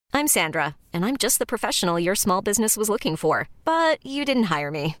I'm Sandra, and I'm just the professional your small business was looking for. But you didn't hire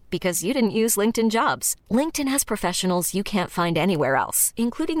me because you didn't use LinkedIn Jobs. LinkedIn has professionals you can't find anywhere else,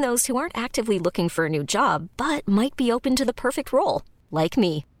 including those who aren't actively looking for a new job, but might be open to the perfect role, like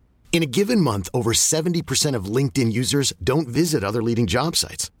me. In a given month, over 70% of LinkedIn users don't visit other leading job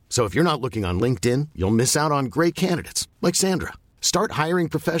sites. So if you're not looking on LinkedIn, you'll miss out on great candidates like Sandra. Start hiring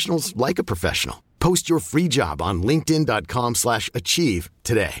professionals like a professional. Post your free job on linkedin.com/achieve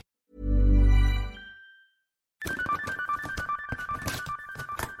today.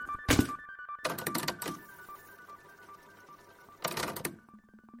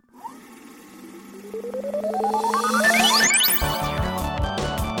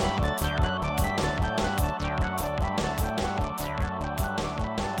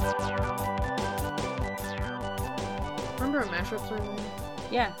 Remember when mashups were a thing?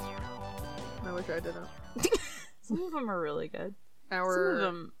 Yeah. I wish I didn't. Some of them are really good. Our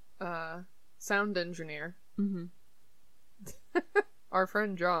Some of them... sound engineer, Mm-hmm. our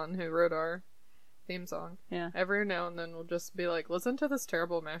friend John, who wrote our theme song, Yeah. every now and then will just be like, listen to this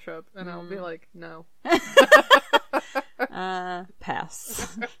terrible mashup, and I'll be like, no.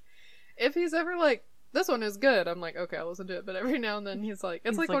 Pass. If he's ever like, this one is good, I'm like, okay, I'll listen to it, but every now and then he's like,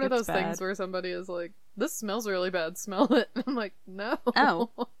 it's He's like like, one of "It's those things bad." where somebody is like, this smells really bad, smell it. And I'm like, no. Oh.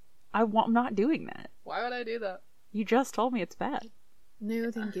 I'm not doing that. Why would I do that? You just told me it's bad.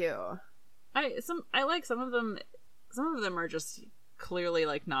 No, thank you. I like some of them. Some of them are just clearly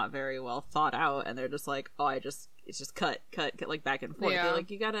like not very well thought out, and they're just like, it's just cut like back and forth. Yeah. They're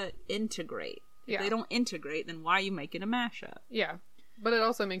like, you gotta integrate. If Yeah. they don't integrate, then why are you making a mashup? Yeah. But it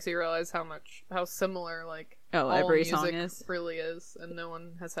also makes you realize how similar, like, Oh, all every music song is? really is, and no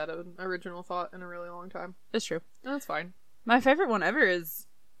one has had an original thought in a really long time. It's true. And that's fine. My favorite one ever is,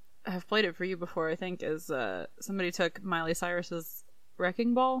 I've played it for you before, I think, is somebody took Miley Cyrus's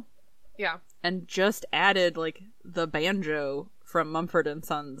Wrecking Ball Yeah. and just added like the banjo from Mumford and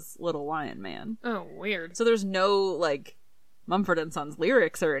Sons' Little Lion Man. Oh, weird. So there's no like Mumford and Sons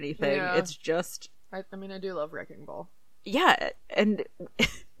lyrics or anything. Yeah. It's just I mean, I do love Wrecking Ball. yeah, and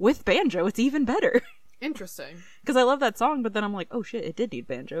with banjo, it's even better. Interesting. Because I love that song, but then I'm like, oh shit, it did need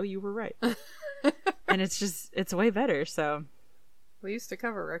banjo. You were right. And it's way better. So We used to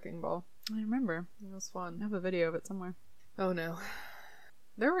cover Wrecking Ball. I remember. It was I fun. have a video of it somewhere. Oh, no.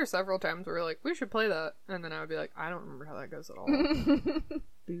 There were several times where we were like, we should play that. And then I would be like, I don't remember how that goes at all.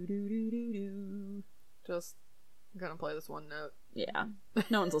 Just gonna play this one note. Yeah.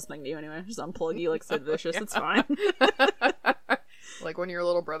 No one's listening to you anyway. Just unplug you like Sid Vicious. It's fine. Like when your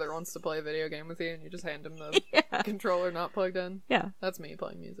little brother wants to play a video game with you and you just hand him the Yeah. controller not plugged in. Yeah. That's me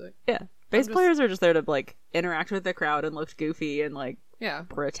playing music. Yeah. Bass just- players are just there to like interact with the crowd and look goofy and like Yeah.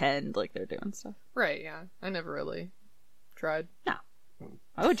 pretend like they're doing stuff. Right, yeah. I never really tried. No.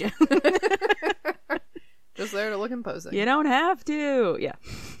 Why would you? Just there to look imposing. You don't have to. Yeah.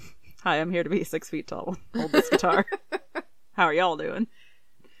 Hi, I'm here to be 6 feet tall. Hold this guitar. How are y'all doing?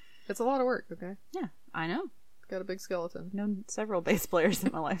 It's a lot of work, okay? Yeah, I know. Got a big skeleton. I've known several bass players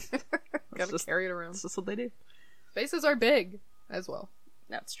in my life. Gotta carry it around. That's just what they do. Basses are big as well.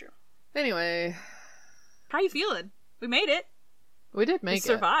 That's true. Anyway, How you feeling? We made it. we did We make it.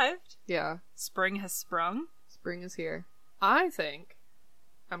 survived. Yeah. Spring has sprung. Spring is here. I think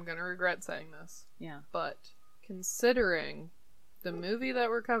I'm gonna regret saying this, Yeah. but considering the movie that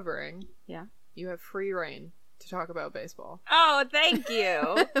we're covering, Yeah. you have free reign to talk about baseball. Oh, thank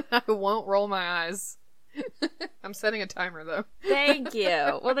you. I won't roll my eyes. I'm setting a timer though. Thank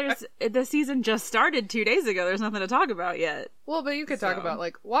you. Well, the season just started 2 days ago. There's nothing to talk about yet. Well, but you could talk So. about,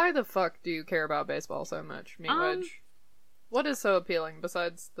 like, why the fuck do you care about baseball so much, Meat Wedge? What is so appealing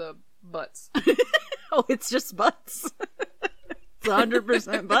besides the butts? Oh, it's just butts. It's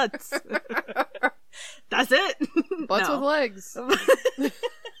 100% butts. That's it. Butts No. with legs.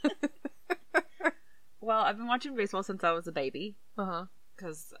 Well, I've been watching baseball since I was a baby Uh-huh.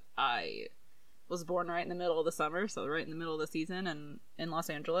 because I was born right in the middle of the summer, so right in the middle of the season, and in Los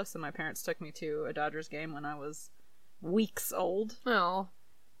Angeles, and my parents took me to a Dodgers game when I was weeks old. Oh.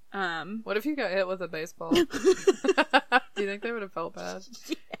 What if you got hit with a baseball? Do you think they would have felt bad?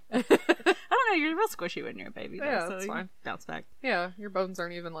 I don't know, you're real squishy when you're a baby, though, Yeah, so that's you fine. bounce back. Yeah, your bones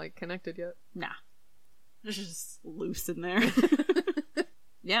aren't even, like, connected yet. Nah. It's just loose in there.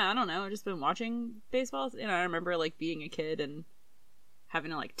 Yeah, I don't know. I've just been watching baseball. You know, I remember, like, being a kid and having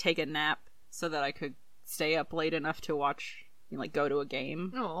to, like, take a nap so that I could stay up late enough to watch, you know, like, go to a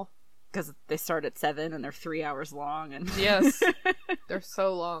game. Oh. Because they start at 7 and they're 3 hours long. And Yes. They're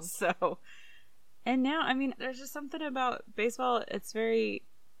so long. So, and now, I mean, there's just something about baseball. It's very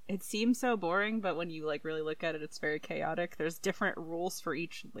it seems so boring, but when you like really look at it, it's very chaotic. There's different rules for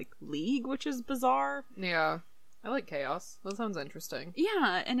each like league, which is bizarre. Yeah. I like chaos. That sounds interesting.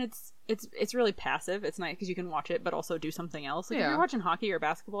 Yeah, and it's really passive. It's nice because you can watch it, but also do something else. Like if Yeah. you're watching hockey or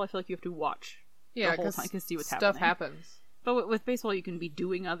basketball, I feel like you have to watch Yeah, the whole time to see what's stuff happening. happens. But with baseball, you can be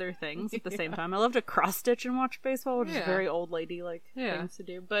doing other things at the same time. I love to cross stitch and watch baseball, which is Yeah. very old lady like Yeah. things to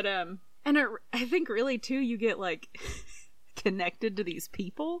do. But and I think really too, you get like connected to these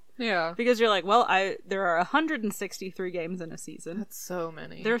people Yeah. because you're like, well, there are 163 games in a season. That's so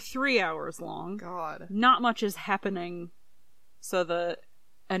many. They're 3 hours long. God. Not much is happening, so the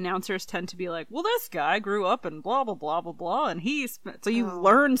announcers tend to be like, well, this guy grew up and blah blah blah blah blah, and so you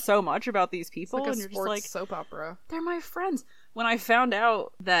learn so much about these people, It's like and a you're just sports like, soap opera. they're my friends. When I found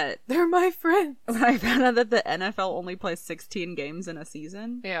out that They're my friends. the NFL only plays 16 games in a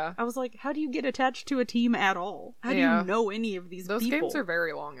season, Yeah. I was like, how do you get attached to a team at all? How do Yeah. you know any of these Those people? games are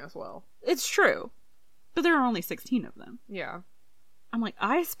very long as well. It's true, but there are only 16 of them. Yeah. I'm like,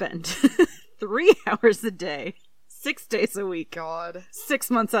 I spend 3 hours a day, 6 days a week, God. 6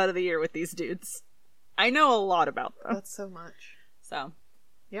 months out of the year with these dudes. I know a lot about them. That's so much. So,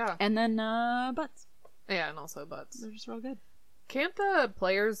 Yeah. and then butts. Yeah, and also butts. They're just real good. Can't the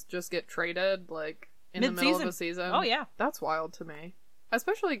players just get traded, like, in the middle of a season? Oh yeah, That's wild to me.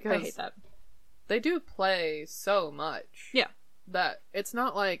 Especially I because hate that. they do play so much. Yeah. That it's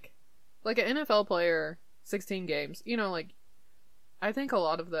not like an NFL player, 16 games, you know, like, I think a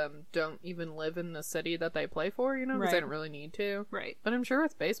lot of them don't even live in the city that they play for, you know, because they Right. don't really need to. Right. But I'm sure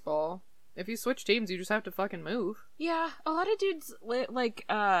with baseball, if you switch teams, you just have to fucking move. Yeah, a lot of dudes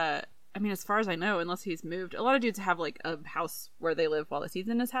I mean, as far as I know, unless he's moved, a lot of dudes have like a house where they live while the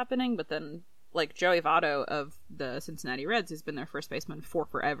season is happening. But then, like Joey Votto of the Cincinnati Reds, who's been their first baseman for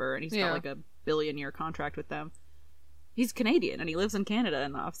forever, and he's Yeah. got like a billion-year contract with them. He's Canadian and he lives in Canada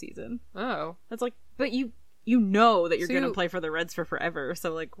in the off season. Oh. That's like, but you know that you're So going to you- play for the Reds for forever.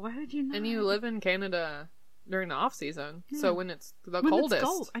 So like, why did you not? And you live in Canada during the off season, so when it's the When coldest. It's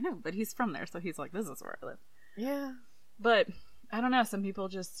cold. I know, but he's from there, so he's like, this is where I live. Yeah. But I don't know. Some people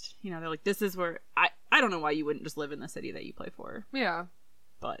just, they're like, this is where I don't know why you wouldn't just live in the city that you play for, Yeah.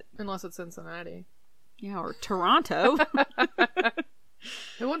 but Unless it's Cincinnati. yeah, or Toronto.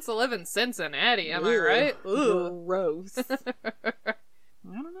 Who wants to live in Cincinnati? Am I right? Ooh. Gross. I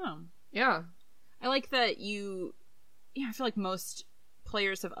don't know. Yeah. I like that I feel like most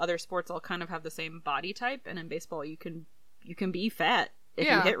players of other sports all kind of have the same body type, and in baseball you can be fat if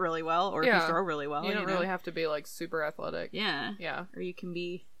you Yeah. hit really well or if Yeah. you throw really well. You don't really have to be like super athletic. Yeah. Yeah. Or you can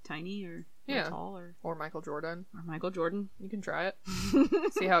be tiny or Yeah. tall or Or Michael Jordan. Michael Jordan. You can try it.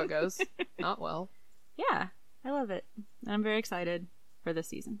 See how it goes. Not well. Yeah, I love it. And I'm very excited for this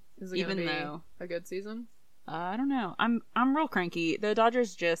season. Is it Even gonna be though a good season? I don't know. I'm real cranky. The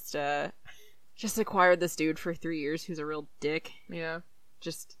Dodgers just acquired this dude for 3 years who's a real dick, Yeah.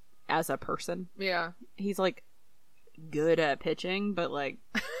 just as a person. Yeah. He's like good at pitching, but like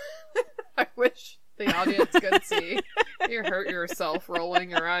I wish the audience could see you hurt yourself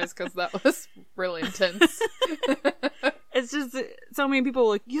rolling your eyes because that was really intense. it's just so many people are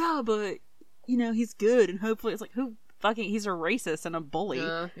like, yeah, but he's good, and hopefully it's like, he's a racist and a bully.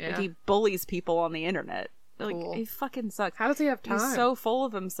 Yeah. Like, he bullies people on the internet. Like, Cool. he fucking sucks. How does he have time? He's so full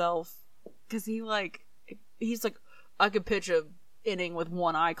of himself because he's like, I could pitch a inning with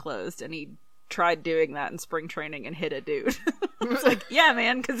one eye closed, and he tried doing that in spring training and hit a dude. It's like, yeah,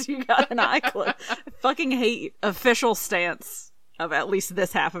 man, because you got an eye closed. I fucking hate official stance of at least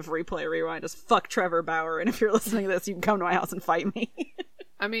this half of Replay Rewind is fuck Trevor Bauer, and if you're listening to this, you can come to my house and fight me.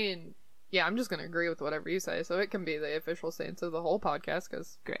 I mean, yeah, I'm just going to agree with whatever you say, so it can be the official stance of the whole podcast,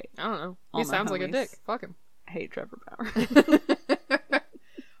 because, Great. I don't know. All He my sounds like a homies. dick. Fuck him. I hate Trevor Bauer.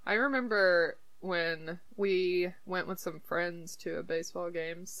 I remember when we went with some friends to a baseball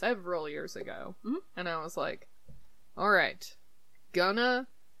game several years ago, and I was like, alright, gonna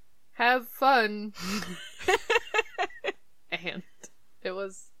have fun. And it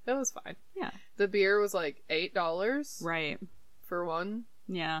was fine. Yeah. The beer was like $8 Right. for one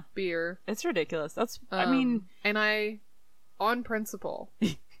Yeah. beer. It's ridiculous. I mean, and I, on principle,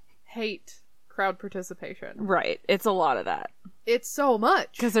 hate crowd participation. right. It's a lot of that. It's so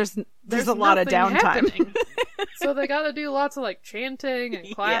much. Because there's a lot of nothing downtime. happening. So they gotta do lots of like chanting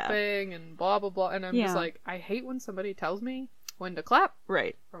and clapping and blah blah blah, and I'm just like, I hate when somebody tells me when to clap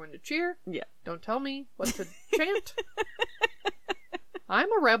Right. or when to cheer. Yeah. Don't tell me what to chant. I'm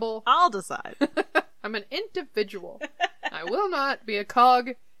a rebel. I'll decide. I'm an individual. I will not be a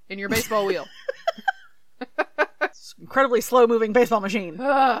cog in your baseball wheel. Incredibly slow moving baseball machine.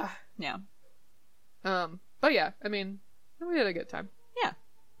 Ugh. Yeah. But yeah, I mean, we had a good time. Yeah.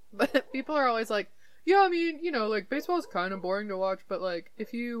 But people are always like, yeah, I mean, you know, like, baseball's kind of boring to watch, but, like,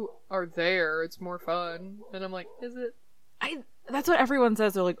 if you are there, it's more fun. And I'm like, is it? That's what everyone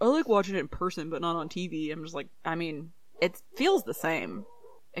says. They're like, I like watching it in person, but not on TV. I'm just like, I mean, it feels the same.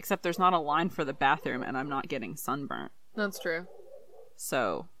 Except there's not a line for the bathroom, and I'm not getting sunburnt. That's true.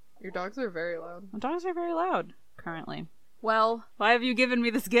 So. Your dogs are very loud. My dogs are very loud, currently. Well, why have you given me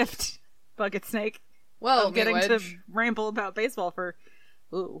this gift, Bucket Snake? Well, of getting to ramble about baseball for,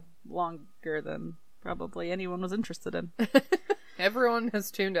 longer than probably anyone was interested in. Everyone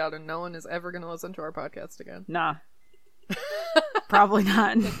has tuned out, and no one is ever going to listen to our podcast again. Nah. Probably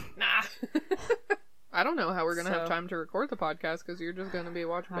not. Nah. I don't know how we're going to have time to record the podcast because you're just going to be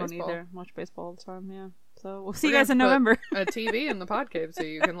watching baseball. I don't either. Watch baseball all the time, yeah. So we'll see you guys in November. A TV in the pod cave so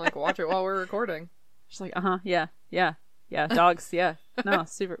you can like watch it while we're recording. Just like, yeah, dogs, yeah. No,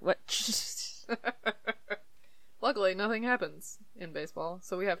 super. What? Luckily, nothing happens in baseball,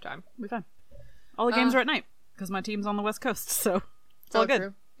 so we have time. We're fine. All the games are at night because my team's on the West Coast, so it's all good.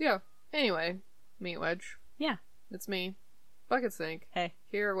 True. Yeah. Anyway, Meat Wedge. Yeah. It's me, Bucket Snake. Hey.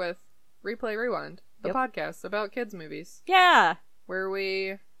 Here with Replay Rewind, the podcast about kids' movies. Yeah. Where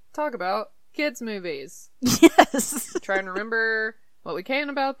we talk about kids' movies. Yes. Try and remember what we can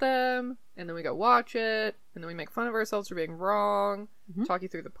about them, and then we go watch it, and then we make fun of ourselves for being wrong, talk you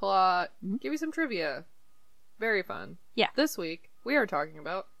through the plot, give you some trivia. Very fun. Yeah. This week, we are talking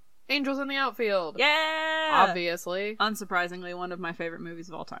about Angels in the Outfield. Yeah! Obviously. Unsurprisingly, one of my favorite movies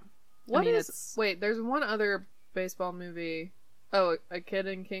of all time. Wait, there's one other baseball movie. Oh, A Kid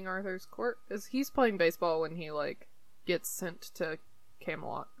in King Arthur's Court? He's playing baseball when he, like, gets sent to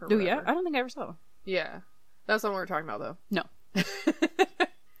Camelot or whatever. Oh, yeah? I don't think I ever saw it. Yeah. That's not what we're talking about, though. No.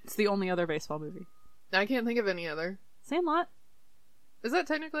 It's the only other baseball movie. I can't think of any other. Sandlot. Is that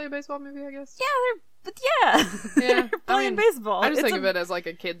technically a baseball movie, I guess? Yeah, they're playing baseball. I just think of it as like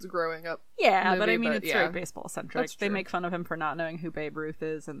a kid's growing up. Yeah, movie, but I mean, it's very baseball centric. That's they true. make fun of him for not knowing who Babe Ruth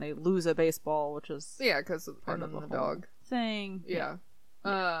is, and they lose a baseball, which is because part of of the whole dog thing. Yeah.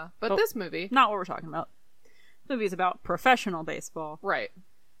 But this movie, not what we're talking about. This movie is about professional baseball. Right.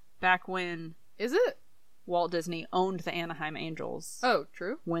 Back when Is it? Walt Disney owned the Anaheim Angels. Oh,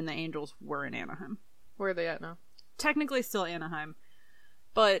 true. When the Angels were in Anaheim. Where are they at now? Technically still Anaheim,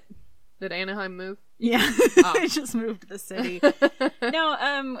 but Did Anaheim move? yeah, they just moved to the city.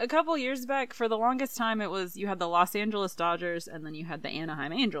 No, a couple years back, for the longest time, it was you had the Los Angeles Dodgers and then you had the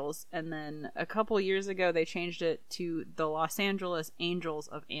Anaheim Angels, and then a couple years ago they changed it to the Los Angeles Angels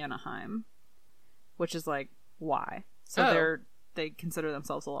of Anaheim, which is like why? So they consider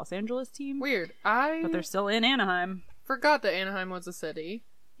themselves a Los Angeles team. Weird. But they're still in Anaheim. Forgot that Anaheim was a city.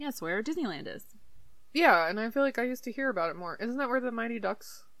 Yeah, it's where Disneyland is. Yeah, and I feel like I used to hear about it more. Isn't that where the Mighty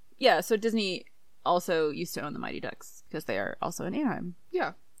Ducks? Yeah, so Disney also used to own the Mighty Ducks because they are also in Anaheim.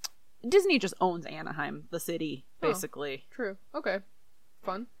 Yeah. Disney just owns Anaheim, the city, basically. True. Okay.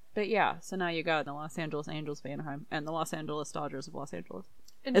 Fun. But yeah, so now you got the Los Angeles Angels of Anaheim and the Los Angeles Dodgers of Los Angeles.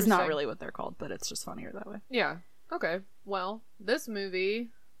 It's not really what they're called, but it's just funnier that way. Yeah. Okay. Well, this movie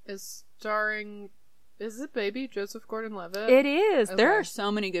is starring... Is it baby Joseph Gordon-Levitt? It is. Okay. There are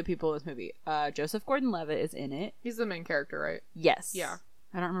so many good people in this movie. Joseph Gordon-Levitt is in it. He's the main character, right? Yes. Yeah.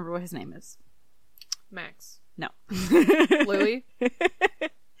 I don't remember what his name is. Max. No. Louis?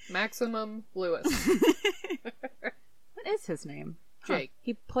 Maximum Lewis. What is his name? Jake.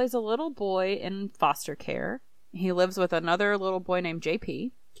 He plays a little boy in foster care. He lives with another little boy named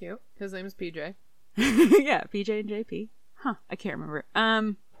JP. Cute. His name's PJ. Yeah, PJ and JP. Huh, I can't remember.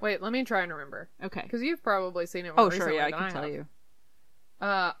 Wait, let me try and remember. Okay. Because you've probably seen it more recently sure, yeah, I than can tell have. you.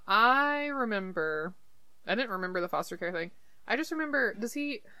 I remember... I didn't remember the foster care thing. I just remember, does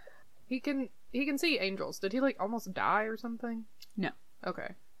he can see angels. Did he, like, almost die or something? No.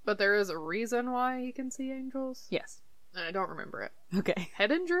 Okay. But there is a reason why he can see angels? Yes. And I don't remember it. Okay.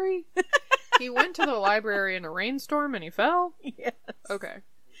 Head injury? He went to the library in a rainstorm and he fell? Yes. Okay.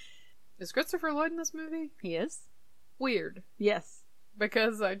 Is Christopher Lloyd in this movie? He is? Weird. Yes.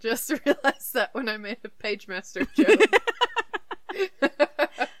 Because I just realized that when I made a Pagemaster joke.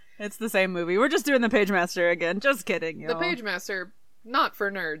 It's the same movie. We're just doing the Pagemaster again. Just kidding, y'all. The Pagemaster, not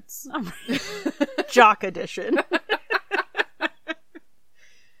for nerds. Jock edition.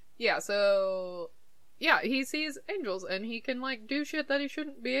 Yeah, so... Yeah, he sees angels, and he can, like, do shit that he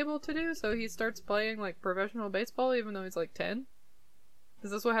shouldn't be able to do, so he starts playing, like, professional baseball even though he's, like, 10?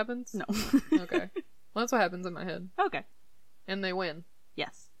 Is this what happens? No. Okay. Well, that's what happens in my head. Okay. And they win.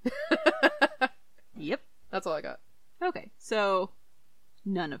 Yes. Yep. That's all I got. Okay, so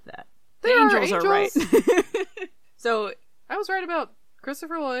none of that. There The are angels are right. So, I was right about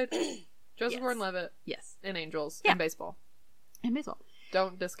Christopher Lloyd, Joseph Yes. Gordon-Levitt, yes. and angels, Yeah. and baseball. And baseball.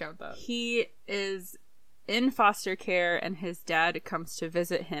 Don't discount that. He is in foster care, and his dad comes to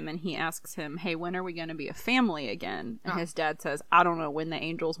visit him, and he asks him, hey, when are we going to be a family again? And his dad says, I don't know, when the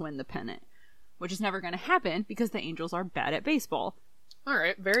Angels win the pennant. Which is never going to happen because the Angels are bad at baseball. All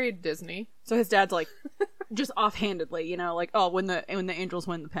right, very Disney. So his dad's like, just offhandedly, you know, like, oh, when the Angels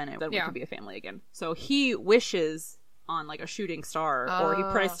win the pennant, then we can be a family again. So he wishes on like a shooting star, or he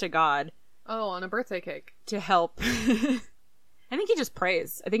prays to God. Oh, on a birthday cake. To help. I think he just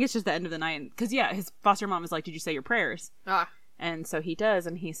prays. I think it's just the end of the night. Because, yeah, his foster mom is like, did you say your prayers? And so he does,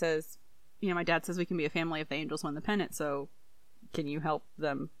 and he says, you know, my dad says we can be a family if the Angels win the pennant, so can you help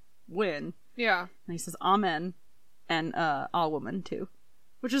them win? Yeah. And he says, amen, and all woman, too.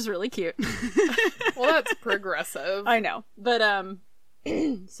 Which is really cute. Well, that's progressive. I know. But,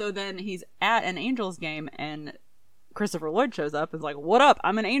 so then he's at an Angels game, and Christopher Lloyd shows up and is like, what up?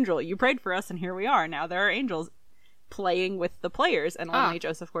 I'm an angel. You prayed for us, and here we are. Now there are angels playing with the players, and only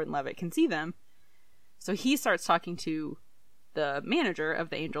Joseph Gordon-Levitt can see them. So he starts talking to the manager of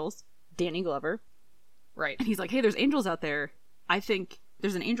the Angels, Danny Glover. Right. And he's like, hey, there's angels out there. I think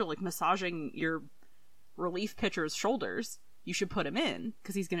there's an angel, like, massaging your relief pitcher's shoulders. You should put him in,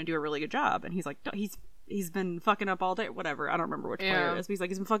 because he's going to do a really good job. And he's like, he's been fucking up all day. Whatever. I don't remember which player it is. But he's like,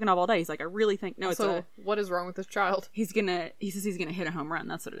 he's been fucking up all day. He's like, I really think... No, so what is wrong with this child? He says he's gonna hit a home run.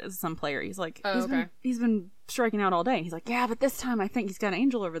 That's what it is. Some player. He's like, okay. He's been striking out all day. He's like, yeah, but this time I think he's got an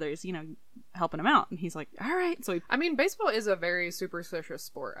angel over there. He's, you know, helping him out. And he's like, all right. So I mean, baseball is a very superstitious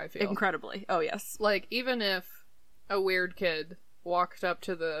sport, I feel. Incredibly. Oh, yes. Like, even if a weird kid walked up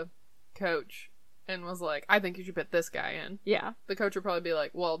to the coach and was like, I think you should put this guy in. Yeah. The coach would probably be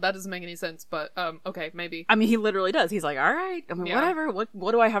like, well, that doesn't make any sense, but, okay, maybe. I mean, he literally does. He's like, all right. I mean, whatever.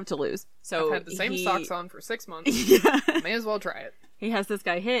 What do I have to lose? So I've had the same socks on for 6 months. Yeah. May as well try it. He has this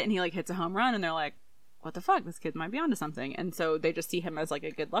guy hit, and he, like, hits a home run, and they're like, what the fuck? This kid might be onto something. And so they just see him as, like,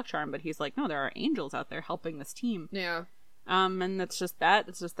 a good luck charm, but he's like, no, there are angels out there helping this team. Yeah. And that's just that.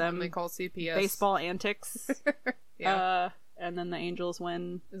 It's just them. And they call CPS. Baseball antics. Yeah. And then the Angels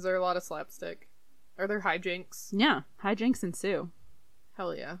win. Is there a lot of slapstick? Are there hijinks? Yeah, hijinks ensue.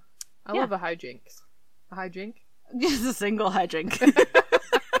 Hell yeah. I love a hijinks. A hijink? Just a single hijink.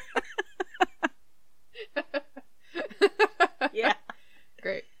 Yeah.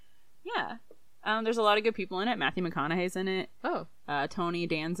 Great. Yeah. There's a lot of good people in it. Matthew McConaughey's in it. Oh. Tony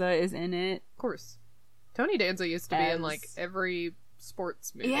Danza is in it. Of course. Tony Danza used to be in, like, every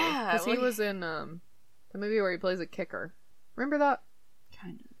sports movie. Yeah. Because he was in the movie where he plays a kicker. Remember that?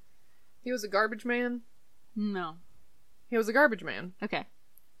 Kind of. He was a garbage man. No. He was a garbage man. Okay.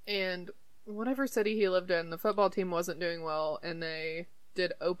 And whatever city he lived in, the football team wasn't doing well, and they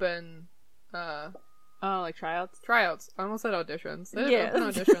did open... like tryouts? Tryouts. I almost said auditions. They did open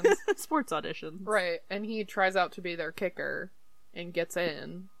auditions. Sports auditions. Right. And he tries out to be their kicker and gets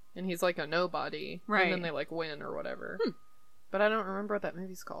in. And he's like a nobody. Right. And then they like win or whatever. But I don't remember what that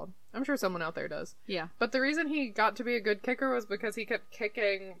movie's called. I'm sure someone out there does. Yeah. But the reason he got to be a good kicker was because he kept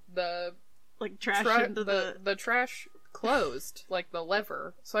kicking the... like trash into the trash closed. Like the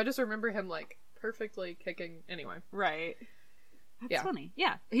lever. So I just remember him like perfectly kicking... Anyway. Right. That's funny.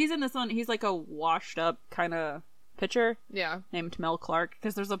 Yeah. He's in this one. He's like a washed up kind of pitcher. Yeah. Named Mel Clark.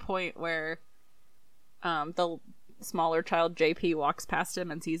 Because there's a point where the smaller child JP walks past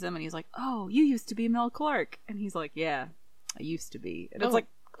him and sees him, and he's like, oh, you used to be Mel Clark. And he's like, yeah, I used to be. And it's like,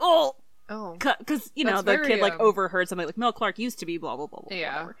 oh. Because, you know, the kid like overheard something like, Mel Clark used to be blah, blah, blah, blah.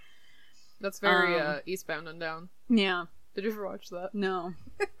 Yeah. Whatever. That's very Eastbound and Down. Yeah. Did you ever watch that? No.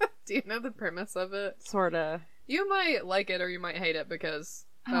 Do you know the premise of it? Sorta. You might like it or you might hate it because...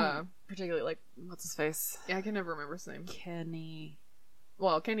 particularly like, what's his face? Yeah, I can never remember his name. Kenny.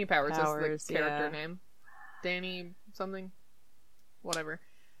 Well, Kenny Powers is the character name. Danny something. Whatever.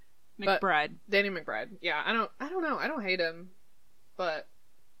 McBride. But Danny McBride. Yeah, I don't know. I don't hate him. But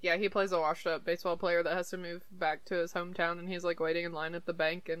yeah, he plays a washed up baseball player that has to move back to his hometown, and he's like waiting in line at the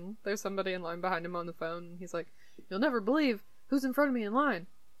bank, and there's somebody in line behind him on the phone, and he's like, you'll never believe who's in front of me in line.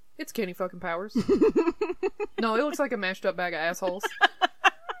 It's Kenny fucking Powers. No, he looks like a mashed up bag of assholes.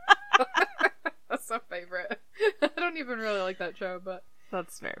 That's my favorite. I don't even really like that show, but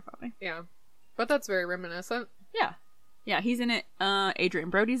that's very funny. Yeah. But that's very reminiscent. Yeah. Yeah, he's in it. Adrian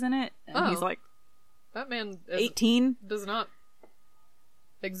Brody's in it. And he's like... That man is, 18. Does not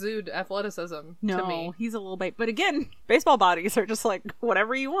exude athleticism to me. He's a little bait. But again, baseball bodies are just like,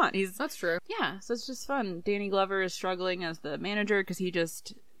 whatever you want. That's true. Yeah, so it's just fun. Danny Glover is struggling as the manager because he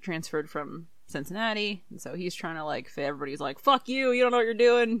just transferred from Cincinnati. And so he's trying to like fit. Everybody's like, fuck you don't know what you're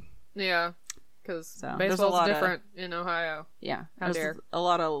doing. Yeah. Because baseball's different in Ohio. Yeah. How dare. A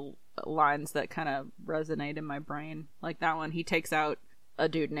lot of lines that kind of resonate in my brain. Like that one, he takes out a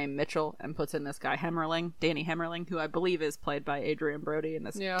dude named Mitchell and puts in this guy Hemmerling, Danny Hemmerling, who I believe is played by Adrian Brody, and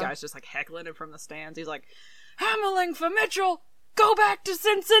this guy's just like heckling him from the stands. He's like, "Hemmerling for Mitchell! Go back to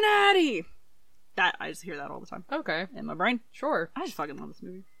Cincinnati!" I just hear that all the time. Okay. In my brain. Sure. I just fucking love this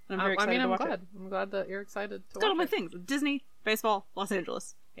movie. And I'm very excited to I'm watch glad. it. I'm glad that you're excited to It's got all watch my it. things. Disney, baseball, Los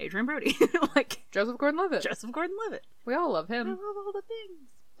Angeles, Adrian Brody. Like, Joseph Gordon-Levitt. Joseph Gordon-Levitt. We all love I him. love all the things.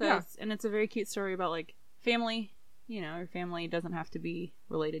 So Yeah. and it's a very cute story about, like, family. You know, your family doesn't have to be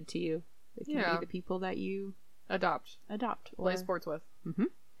related to you. They can be the people that you Adopt. or Play sports with. Mm-hmm.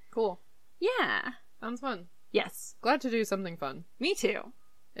 Cool. Yeah. Sounds fun. Yes. Glad to do something fun. Me too.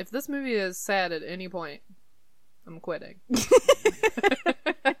 If this movie is sad at any point, I'm quitting.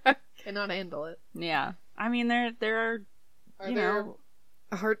 Cannot handle it. Yeah. I mean, there are you there know,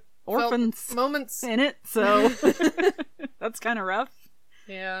 heart orphans moments in it, so that's kind of rough.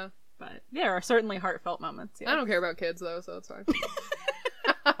 Yeah. But there are certainly heartfelt moments. Yeah. I don't care about kids though, so it's fine.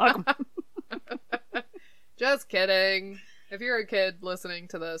 Welcome. Just kidding. If you're a kid listening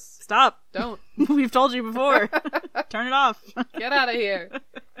to this, Stop. don't. We've told you before. Turn it off. Get out of here.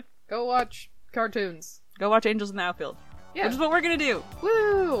 Go watch cartoons. Go watch Angels in the Outfield. Yeah. Which is what we're gonna do.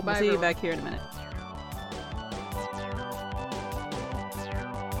 Woo! We'll Bye, see you everyone. back here in a minute.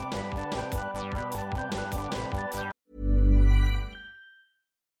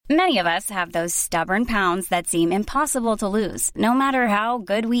 Many of us have those stubborn pounds that seem impossible to lose, no matter how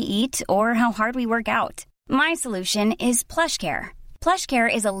good we eat or how hard we work out. My solution is PlushCare.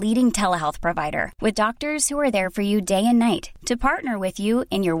 PlushCare is a leading telehealth provider with doctors who are there for you day and night to partner with you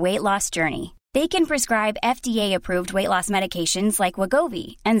in your weight loss journey. They can prescribe FDA-approved weight loss medications like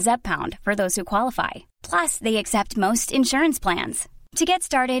Wegovy and Zepbound for those who qualify. Plus, they accept most insurance plans. To get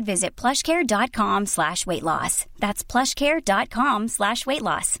started, visit plushcare.com/weightloss. That's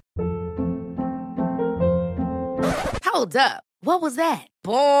plushcare.com/weightloss. Hold up. What was that?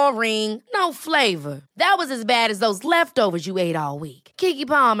 Boring. No flavor. That was as bad as those leftovers you ate all week. Keke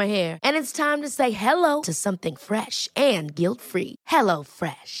Palmer here, and it's time to say hello to something fresh and guilt-free. Hello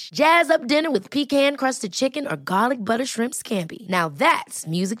Fresh. Jazz up dinner with pecan-crusted chicken or garlic butter shrimp scampi. Now that's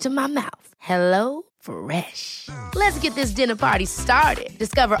music to my mouth. Hello Fresh. Let's get this dinner party started.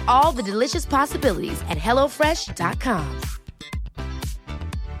 Discover all the delicious possibilities at hellofresh.com.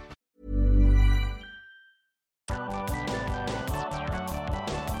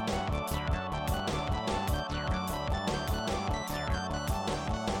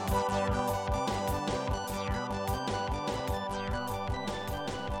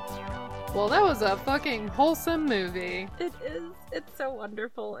 Well, that was a fucking wholesome movie. It is. It's so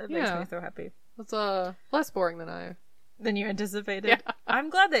wonderful. It Yeah. makes me so happy. It's less boring than Than you anticipated. Yeah. I'm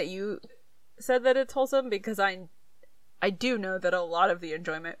glad that you said that it's wholesome because I do know that a lot of the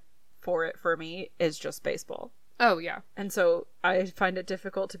enjoyment for it for me is just baseball. Oh yeah. And so I find it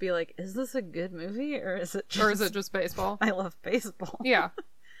difficult to be like, is this a good movie or is it just baseball? I love baseball. Yeah.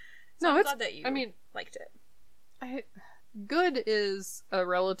 So No, I'm it's glad that you liked it. Good is a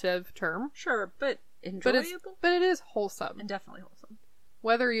relative term, Sure, but but enjoyable it is wholesome. and definitely wholesome.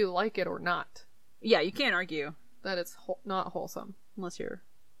 Whether you like it or not, Yeah, you can't argue that it's not wholesome. unless you're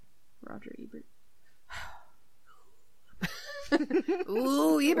Roger Ebert.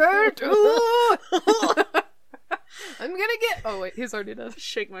 Ooh, Ebert! Ooh! I'm gonna get. Oh wait, he's already dead.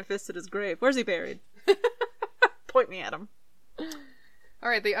 Shake my fist at his grave. Where's he buried? Point me at him. All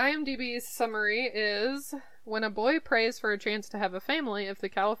right, the IMDb summary is: when a boy prays for a chance to have a family, if the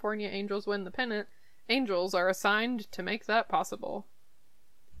California Angels win the pennant, angels are assigned to make that possible.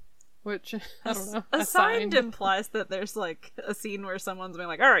 Which I don't know. Assigned implies that there's like a scene where someone's being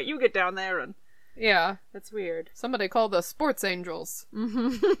like, "All right, you get down there," and Yeah, that's weird. somebody called the sports angels.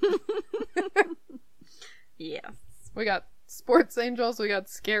 Yes. We got sports angels, we got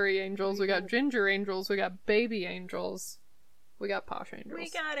scary angels, we got ginger angels, we got baby angels, we got posh angels. We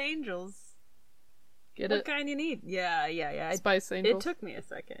got angels. Get What it? kind you need? Yeah. Spice It angels. took me a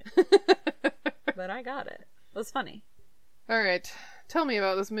second, but I got it. It was funny. All right, tell me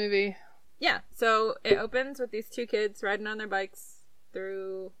about this movie. Yeah, so it opens with these two kids riding on their bikes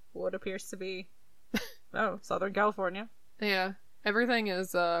through what appears to be, Southern California. Yeah, everything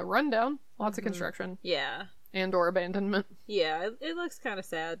is run down, lots of construction Yeah. and or abandonment. Yeah, it looks kind of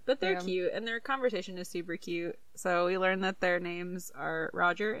sad, but they're Yeah. cute, and their conversation is super cute. So we learn that their names are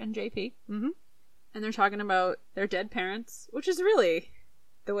Roger and JP. Mm-hmm. And they're talking about their dead parents, which is really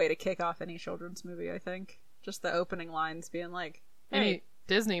the way to kick off any children's movie, I think. Just the opening lines being like, hey, Any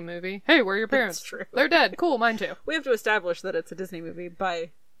Disney movie. Hey, where are your parents? That's true. They're dead. Cool, mine too. we have to establish that it's a Disney movie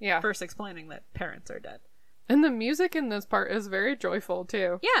by Yeah. first explaining that parents are dead. And the music in this part is very joyful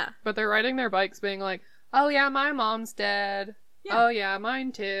too. Yeah. But they're riding their bikes being like, oh yeah, my mom's dead. Oh, yeah,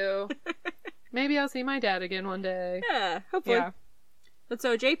 mine too. Maybe I'll see my dad again one day. Yeah, hopefully. Yeah. But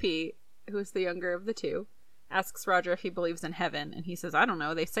so JP, who's the younger of the two, asks Roger if he believes in heaven, and he says, I don't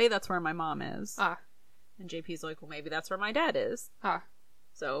know, they say that's where my mom is. Ah. And JP's like, well, maybe that's where my dad is. Ah.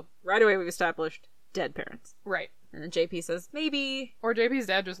 So, right away we've established dead parents. Right. And then JP says, maybe... Or JP's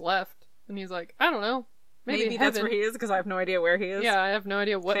dad just left, and he's like, I don't know. Maybe that's heaven. where he is, because I have no idea where he is. Yeah, I have no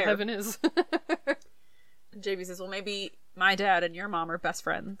idea what Fair. heaven is. And JP says, well, maybe my dad and your mom are best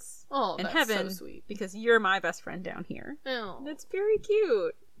friends Oh, in that's heaven, so sweet. because you're my best friend down here. Oh. And it's very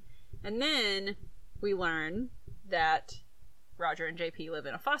cute. And then we learn that Roger and JP live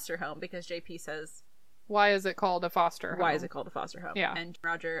in a foster home, because JP says, Why is it called a foster home? why is it called a foster home? Yeah. And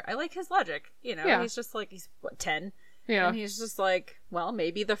Roger, I like his logic. You know, Yeah. he's just like, he's, what, 10? Yeah. And he's just like, well,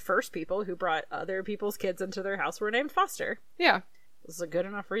 maybe the first people who brought other people's kids into their house were named Foster. Yeah. This is a good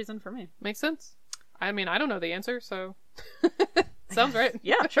enough reason for me. Makes sense. I mean, I don't know the answer, so... Sounds right.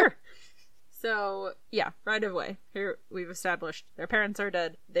 Yeah, sure. So, yeah, right away. Here we've established their parents are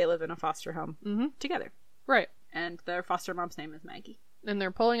dead. They live in a foster home together. Right. And their foster mom's name is Maggie. And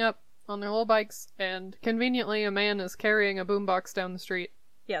they're pulling up on their little bikes, and conveniently a man is carrying a boombox down the street.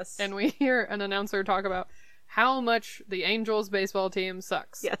 Yes. And we hear an announcer talk about how much the Angels baseball team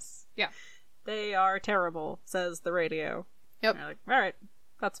sucks. Yes. Yeah. They are terrible, says the radio. Yep. And they're like, alright,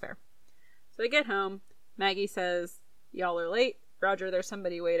 that's fair. So they get home. Maggie says, y'all are late. Roger, there's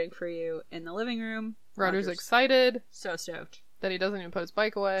somebody waiting for you in the living room. Roger's excited so stoked. that he doesn't even put his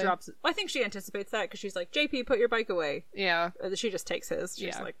bike away. Drops it. Well, I think she anticipates that because she's like, JP, put your bike away. Yeah. She just takes his.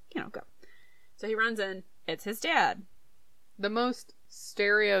 She's Yeah. like, go. So he runs in. It's his dad. The most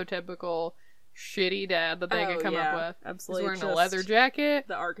stereotypical shitty dad that they could come up with. Absolutely. He's wearing a Just leather jacket.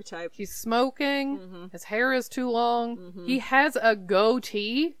 The archetype. He's smoking. Mm-hmm. His hair is too long. He has a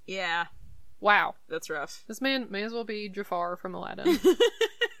goatee. Yeah. Wow. That's rough. This man may as well be Jafar from Aladdin.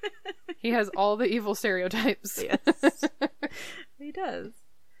 He has all the evil stereotypes. Yes. He does.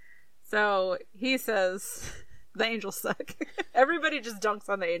 So he says the Angels suck. Everybody just dunks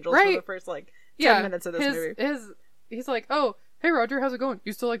on the Angels for Right. the first 10 minutes of this movie. He's like, oh, hey Roger, how's it going?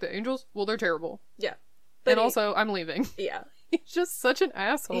 You still like the Angels? Well, they're terrible. Yeah. And also, I'm leaving. Yeah. He's just such an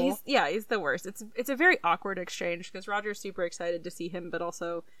asshole. He's the worst. It's a very awkward exchange because Roger's super excited to see him, but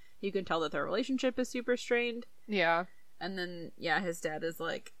also you can tell that their relationship is super strained. Yeah. And then his dad is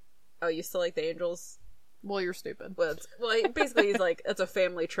like, "Oh, you still like the Angels? Well, you're stupid. Well, basically he's like, it's a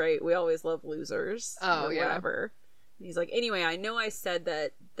family trait. We always love losers. Oh, or yeah. whatever." And he's like, "Anyway, I know I said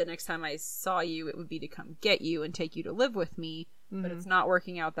that the next time I saw you, it would be to come get you and take you to live with me, but it's not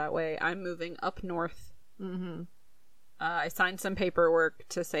working out that way. I'm moving up north. Mm-hmm. I signed some paperwork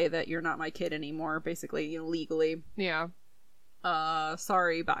to say that you're not my kid anymore, basically, legally. Yeah.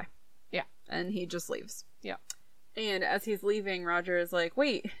 Sorry, bye." Yeah. And he just leaves. Yeah. And as he's leaving, Roger is like,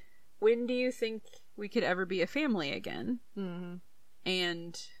 "Wait, when do you think we could ever be a family again?" Mm-hmm.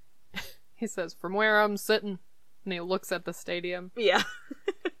 And He says, from where I'm sitting, and he looks at the stadium, yeah.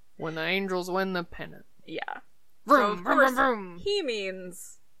 when the Angels win the pennant. Yeah. Vroom, of vroom, course, vroom, vroom. he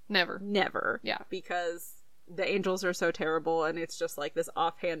means Never. never. Yeah. Because the Angels are so terrible, and it's just like this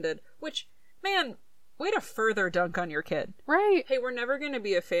offhanded, which, man, way to further dunk on your kid. Right. Hey, we're never going to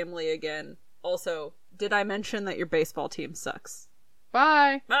be a family again. Also, did I mention that your baseball team sucks?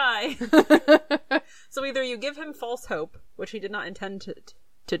 Bye. Bye. So either you give him false hope, which he did not intend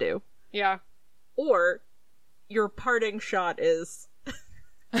to do, Yeah. or your parting shot is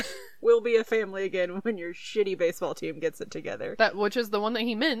we'll be a family again when your shitty baseball team gets it together. Which is the one that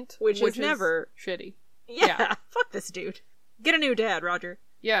he meant. Which is never shitty. Yeah, fuck this dude. Get a new dad, Roger.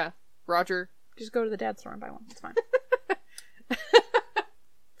 Yeah. Roger. Just go to the dad store and buy one. It's fine.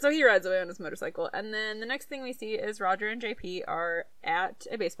 So he rides away on his motorcycle, and then the next thing we see is Roger and JP are at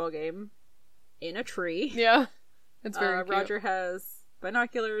a baseball game in a tree. Yeah. It's very cute. Roger has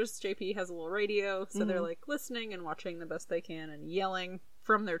binoculars, JP has a little radio, so they're like listening and watching the best they can and yelling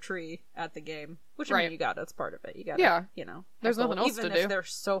from their tree at the game. Which I mean, that's part of it. You gotta, Yeah. There's heckle, nothing else to even do. if they're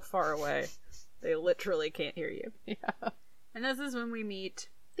so far away, they literally can't hear you. Yeah. And this is when we meet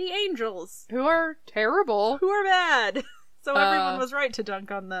the Angels, Who are terrible. who are bad. So everyone was right to dunk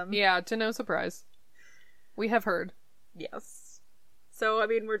on them. Yeah, to no surprise. We have heard. Yes. So, I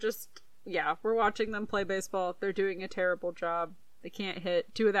mean, we're watching them play baseball. They're doing a terrible job. They can't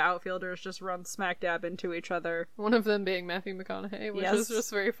hit. Two of the outfielders just run smack dab into each other. One of them being Matthew McConaughey, which Yes. is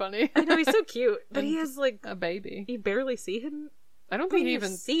just very funny. I know, he's so cute. But he has, like, a baby. you barely see him. I don't I think mean, he you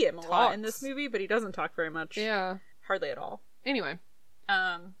even see him a lot in talks. this movie, but he doesn't talk very much. Yeah. Hardly at all. Anyway.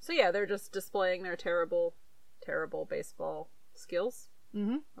 So yeah, they're just displaying their terrible, terrible baseball skills.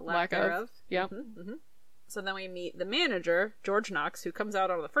 Mm-hmm. Lack thereof. Yeah. Mm-hmm. So then we meet the manager, George Knox, who comes out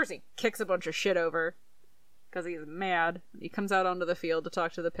on the first. He kicks a bunch of shit over because he's mad. He comes out onto the field to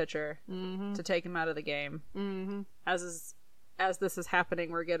talk to the pitcher to take him out of the game. Mm-hmm. As this is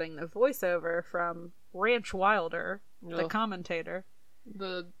happening, we're getting the voiceover from Ranch Wilder, the commentator.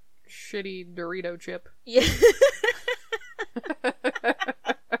 The shitty Dorito chip. Yeah.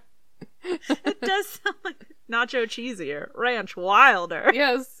 It does sound like Nacho Cheesier. Ranch Wilder.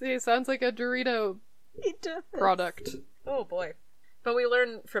 Yes, he sounds like a Dorito He does. product. Oh boy. But we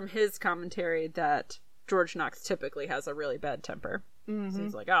learn from his commentary that George Knox typically has a really bad temper. Mm-hmm. So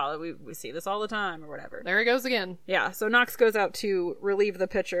he's like, oh, we see this all the time, or whatever. There he goes again. Yeah, so Knox goes out to relieve the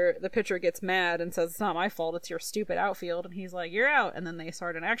pitcher. The pitcher gets mad and says, it's not my fault, it's your stupid outfield. And he's like, you're out. And then they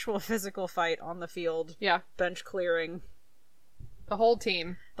start an actual physical fight on the field. Yeah. Bench clearing. The whole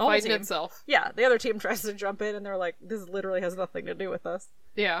team. The whole fighting team. itself. Yeah, the other team tries to jump in and they're like, this literally has nothing to do with us.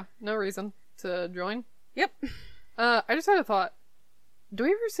 Yeah, no reason to join. Yep. I just had a thought. Do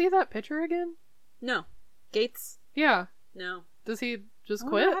we ever see that pitcher again? No. Gates? Yeah. No. Does he just I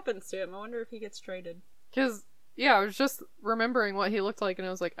wonder quit? what happens to him. I wonder if he gets traded. Because, yeah, I was just remembering what he looked like, and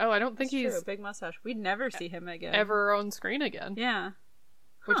I was like, oh, I don't think That's he's true. Big mustache. We'd never see him again. ever on screen again. Yeah.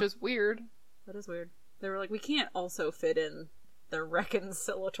 Which is weird. That is weird. They were like, we can't also fit in the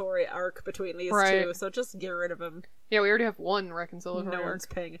reconciliatory arc between these two, so just get rid of him. Yeah, we already have one reconciliatory No arc. one's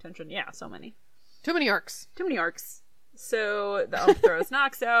paying attention. Yeah, so many. Too many arcs. Too many arcs. So the ump throws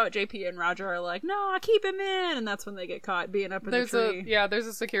Knox out. JP and Roger are like, no, keep him in. And that's when they get caught being up in the tree. There's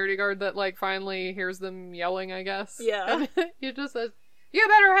a security guard that, like, finally hears them yelling, I guess. Yeah. And he just says, you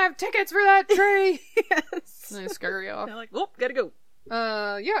better have tickets for that tree! Yes. And they scurry off. They're like, oh, gotta go.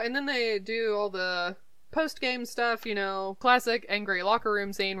 Yeah, and then they do all the post-game stuff, you know, classic angry locker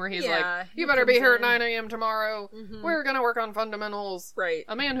room scene where he's like, you better be here at 9 a.m. tomorrow. Mm-hmm. We're gonna work on fundamentals. Right.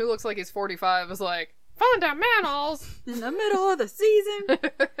 A man who looks like he's 45 is like, fundamentals! In the middle of the season.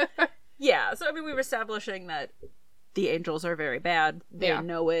 Yeah, so I mean, we were establishing that the Angels are very bad. They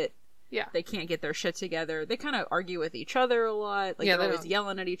know it. Yeah. They can't get their shit together. They kind of argue with each other a lot. Like, they're always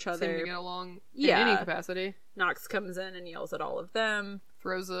yelling at each other. Seem to get along in any capacity. Knox comes in and yells at all of them.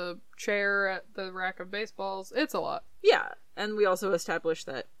 Throws a chair at the rack of baseballs. It's a lot. Yeah, and we also established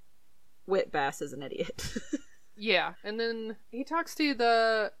that Whit Bass is an idiot. Yeah, and then he talks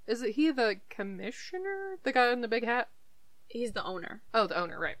to is it he the commissioner? The guy in the big hat? He's the owner. Oh, the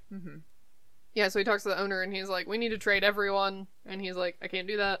owner, right. Mm-hmm. Yeah, so he talks to the owner and he's like, we need to trade everyone. And he's like, I can't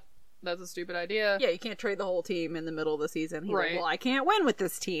do that. That's a stupid idea. Yeah, you can't trade the whole team in the middle of the season. He's right. like, well, I can't win with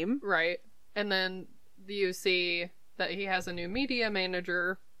this team. Right. And then you see that he has a new media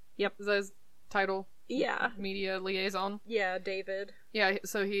manager. Yep. Is that his title? Yeah. Media liaison? Yeah, David. Yeah,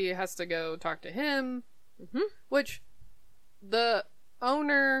 so he has to go talk to him. Mm-hmm. Which, the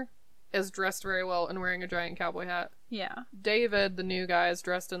owner is dressed very well and wearing a giant cowboy hat. Yeah. David, the new guy, is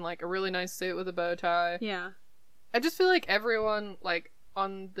dressed in, like, a really nice suit with a bow tie. Yeah. I just feel like everyone, like,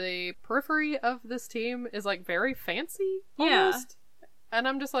 on the periphery of this team is, like, very fancy, almost. Yeah. And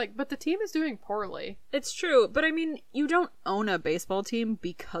I'm just like, but the team is doing poorly. It's true, but I mean, you don't own a baseball team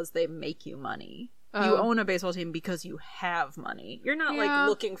because they make you money. You own a baseball team because you have money. You're not, like,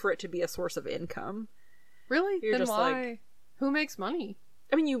 looking for it to be a source of income. Really? You're then just why? like... Who makes money?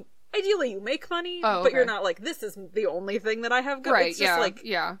 I mean, ideally you make money, but you're not like, this is the only thing that I have going. Right, it's just like,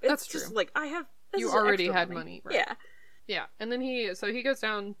 that's true. It's just like, I have... You already had money. Right. Yeah. Yeah, and then he goes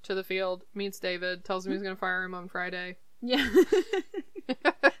down to the field, meets David, tells him he's going to fire him on Friday. Yeah.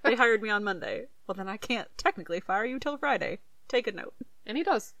 They hired me on Monday. Well, then I can't technically fire you till Friday. Take a note. And he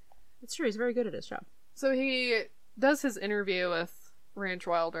does. It's true, he's very good at his job. So he does his interview with Ranch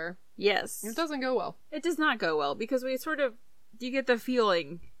Wilder. Yes. It doesn't go well. It does not go well, because you get the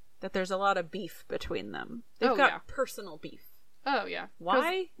feeling that there's a lot of beef between them. They've got personal beef. Oh, yeah.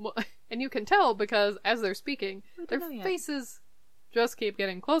 Why? Well, and you can tell because as they're speaking, their faces just keep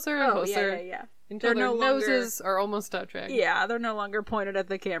getting closer and closer. Yeah. Until their noses are almost touching. Yeah, they're no longer pointed at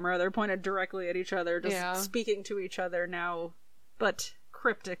the camera. They're pointed directly at each other, just speaking to each other now, but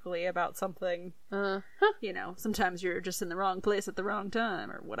cryptically about something. You know, sometimes you're just in the wrong place at the wrong time,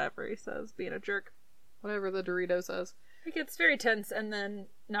 or whatever he says, being a jerk. Whatever the Dorito says. It gets very tense, and then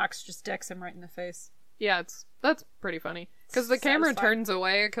Knox just decks him right in the face. Yeah, that's pretty funny. Because the camera turns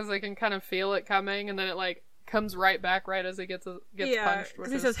away, because they can kind of feel it coming, and then it, like, comes right back right as he gets punched.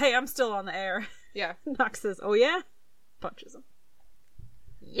 Because he says, hey, I'm still on the air. Yeah. Knox says, oh yeah? Punches him.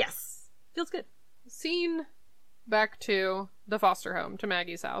 Yes! Feels good. Scene back to the foster home, to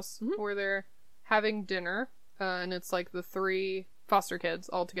Maggie's house, where they're having dinner, and it's like the 3 foster kids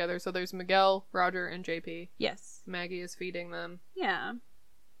all together. So there's Miguel, Roger, and JP. Yes. Maggie is feeding them. Yeah.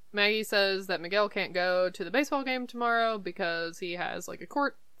 Maggie says that Miguel can't go to the baseball game tomorrow because he has, like, a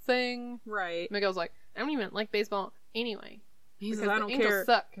court thing. Right. Miguel's like, I don't even like baseball anyway. He says, Because I the don't Angels care.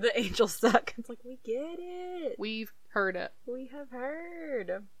 suck. The Angels suck. It's like, we get it. We've heard it. We have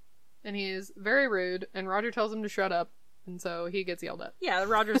heard. And he is very rude, and Roger tells him to shut up, and so he gets yelled at. Yeah,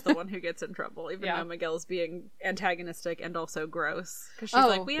 Roger's the one who gets in trouble, even Yeah. though Miguel's being antagonistic and also gross. Because she's Oh.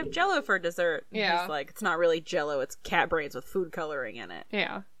 like, we have Jell-O for dessert. And Yeah. he's like, it's not really Jell-O, it's cat brains with food coloring in it.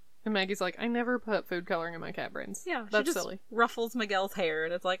 Yeah. And Maggie's like, I never put food coloring in my cat brains. Yeah, That's she just silly. ruffles Miguel's hair,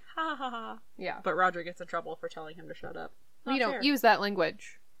 and it's like, ha ha ha. Yeah. But Roger gets in trouble for telling him to shut up. You Not don't fair. use that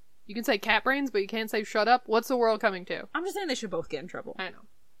language. You can say cat brains, but you can't say shut up. What's the world coming to? I'm just saying they should both get in trouble. I know.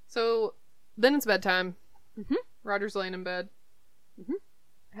 So then it's bedtime. Mhm. Roger's laying in bed.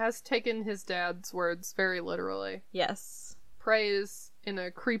 Has taken his dad's words very literally. Yes. Prays in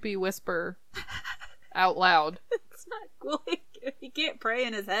a creepy whisper out loud. It's not cool. If he can't pray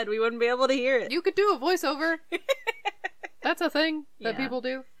in his head, we wouldn't be able to hear it. You could do a voiceover. That's a thing that Yeah. people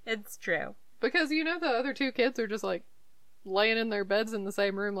do. It's true. Because, you know, the other two kids are just like laying in their beds in the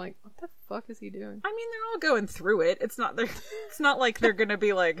same room like, what the fuck is he doing? I mean, they're all going through it. It's not like they're gonna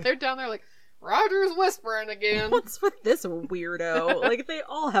be like, They're down there like, Roger's whispering again. what's with this weirdo? Like, they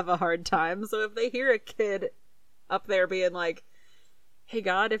all have a hard time. So if they hear a kid up there being like, hey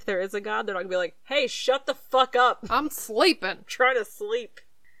God, if there is a God, they're not gonna be like, hey, shut the fuck up. I'm sleeping. Try to sleep.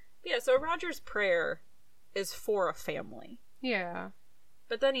 Yeah, so Roger's prayer is for a family. Yeah.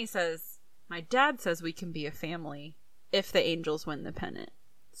 But then he says, my dad says we can be a family if the Angels win the pennant.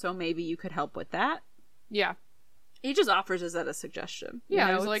 So maybe you could help with that. Yeah. He just offers us that as a suggestion. Yeah,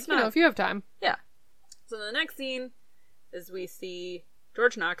 You know, he's like, it's you know, not- if you have time. Yeah. So the next scene is we see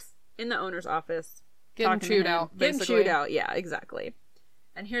George Knox in the owner's office. Getting talking to chewed him. out, Getting basically. chewed out, yeah, exactly.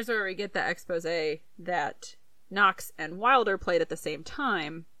 And here's where we get the expose that Knox and Wilder played at the same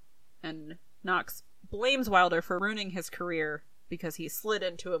time. And Knox blames Wilder for ruining his career because he slid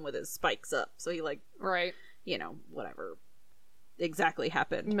into him with his spikes up. So he, like, Right. you know, whatever exactly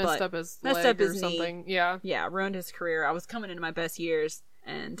happened. Messed but up his messed leg up his or knee. something. Yeah. Yeah, ruined his career. I was coming into my best years.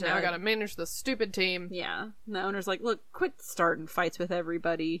 And Now I gotta manage the stupid team. yeah. And the owner's like, look, quit starting fights with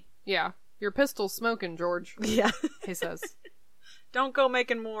everybody. Yeah. Your pistol's smoking, George. Yeah. He says. Don't go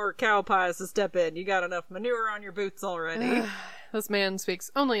making more cow pies to step in. You got enough manure on your boots already. This man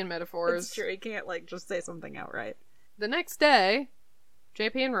speaks only in metaphors. It's true. He can't, like, just say something outright. The next day,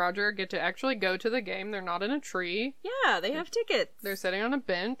 JP and Roger get to actually go to the game. They're not in a tree. Yeah, they have tickets. They're sitting on a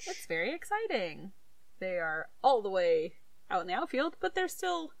bench. It's very exciting. They are all the way out in the outfield, but they're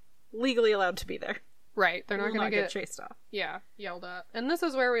still legally allowed to be there. Right. They're They not will going to get get chased off. Yeah, yelled at. And this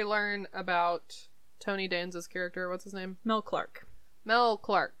is where we learn about Tony Danza's character. What's his name? Mel Clark. Mel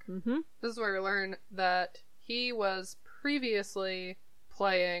Clark. Mm-hmm. This is where we learn that he was previously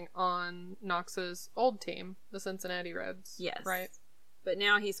playing on Knox's old team, the Cincinnati Reds. Yes. Right? But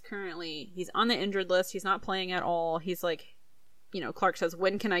now he's on the injured list. He's not playing at all. He's like, you know, Clark says,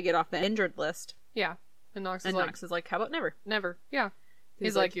 when can I get off the injured list? Yeah. And Knox is And like, Knox is like, how about never? never. Yeah.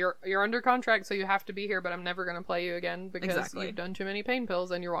 He's like, you're under contract, so you have to be here, but I'm never going to play you again because Exactly. you've done too many pain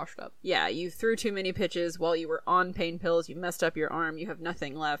pills and you're washed up. Yeah, you threw too many pitches while you were on pain pills. You messed up your arm. You have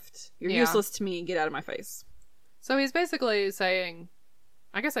nothing left. You're Yeah. useless to me. Get out of my face. So he's basically saying,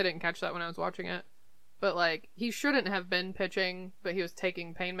 I guess I didn't catch that when I was watching it, but like, he shouldn't have been pitching, but he was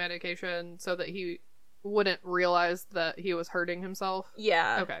taking pain medication so that he wouldn't realize that he was hurting himself.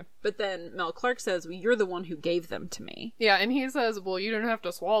 Yeah. Okay. But then Mel Clark says, well, you're the one who gave them to me. Yeah, and he says, well, you didn't have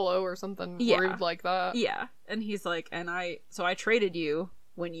to swallow or something Yeah. rude like that. Yeah. And he's like, so I traded you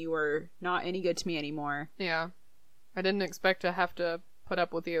when you were not any good to me anymore. Yeah. I didn't expect to have to put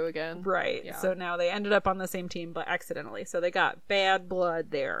up with you again. Right. Yeah. So now they ended up on the same team, but accidentally. So they got bad blood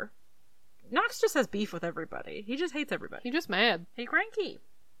there. Knox just has beef with everybody. He just hates everybody. He's just mad. Hey, cranky.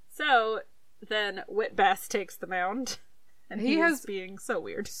 So then Whit Bass takes the mound. And He he has- is being so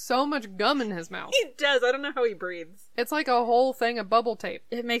weird. So much gum in his mouth. He does. I don't know how he breathes. It's like a whole thing of bubble tape.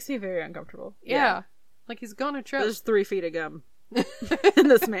 It makes me very uncomfortable. Yeah. Like he's gonna choke. There's 3 feet of gum in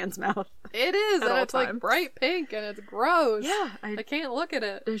this man's mouth. It is, At and all it's like times. bright pink, and it's gross. Yeah, I can't look at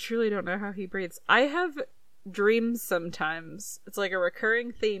it. I truly don't know how he breathes. I have dreams sometimes. It's like a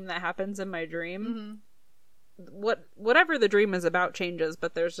recurring theme that happens in my dream. Whatever the dream is about changes,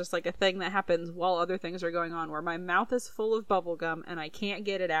 but there's just like a thing that happens while other things are going on where my mouth is full of bubble gum and I can't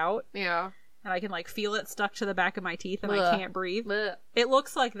get it out, Yeah. and I can like feel it stuck to the back of my teeth and Ugh. I can't breathe. Blech. It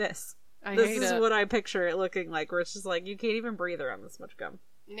looks like this. I This hate is it. what I picture it looking like, where it's just like you can't even breathe around this much gum.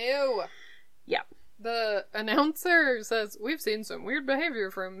 No. Yeah. The announcer says, we've seen some weird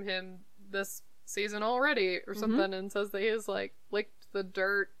behavior from him this season already, or something, and says that he has, like, licked the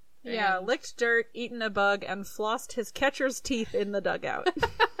dirt Yeah, And- licked dirt, eaten a bug, and flossed his catcher's teeth in the dugout.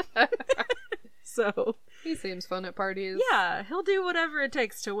 So, He seems fun at parties. yeah, he'll do whatever it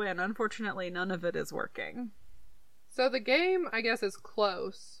takes to win. Unfortunately, none of it is working. So the game, I guess, is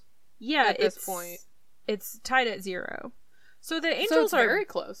close. Yeah, At this point. It's tied at 0. So the So Angels it's are very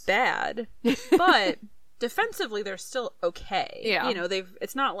close. bad, but defensively they're still okay. Yeah. You know,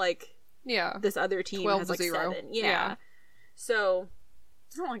 it's not like Yeah. this other team 12 has to like 0. 7. Yeah. Yeah. So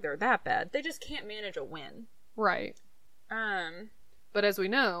it's not like they're that bad. They just can't manage a win. Right. Um, But as we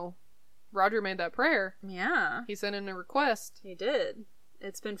know, Roger made that prayer. yeah, He sent in a request. he did.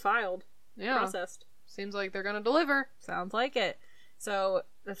 It's been filed, Yeah. processed. Seems like they're gonna deliver. Sounds like it. So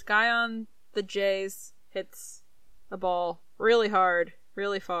this guy on the Jays hits a ball really hard,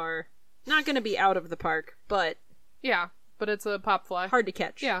 really far. Not going to be out of the park, but Yeah. But it's a pop fly. hard to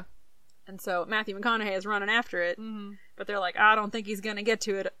catch. Yeah. And so Matthew McConaughey is running after it, Mm-hmm. but they're like, I don't think he's going to get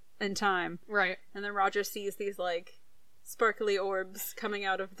to it in time. Right. And then Roger sees these, like, sparkly orbs coming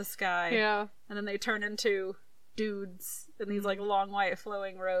out of the sky. Yeah. And then they turn into dudes in these, like, long white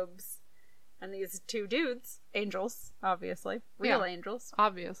flowing robes. And these two dudes, angels, obviously, real Yeah. angels,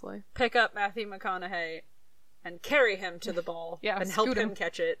 Obviously. pick up Matthew McConaughey and carry him to the ball Yeah, and help scoot him him.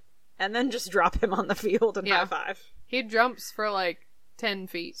 catch it. And then just drop him on the field and Yeah. high five. He jumps for like 10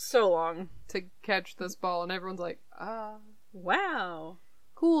 feet So long. to catch this ball, and everyone's like, Wow.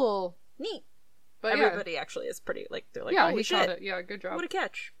 cool. Neat. But Everybody actually is pretty, like, they're like, yeah, holy he shit. shot it. Yeah, good job. What a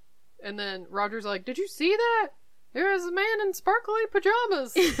catch. And then Roger's like, did you see that? There was a man in sparkly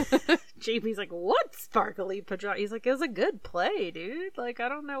pajamas. JP's like, what sparkly pajamas? He's like, it was a good play, dude. Like, I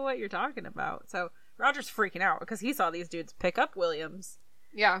don't know what you're talking about. So Roger's freaking out because he saw these dudes pick up Williams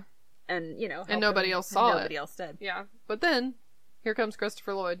Yeah. and, you know, help And nobody him, else saw and it. Nobody else did. Yeah. But then, here comes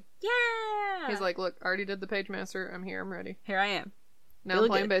Christopher Lloyd. Yeah! He's like, look, I already did the Page Master. I'm here. I'm ready. here I am. Now Really I'm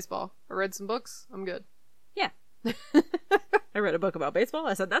playing good. baseball. I read some books. I'm good. Yeah. I read a book about baseball.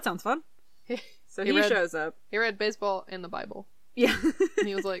 I said, that sounds fun. So he read- shows up. He read baseball and the Bible. Yeah. And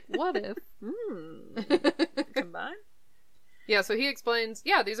he was like, what if? Combine? Yeah, so he explains,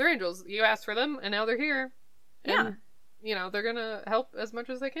 yeah, these are angels. You asked for them, and now they're here. And, Yeah. you know, they're gonna help as much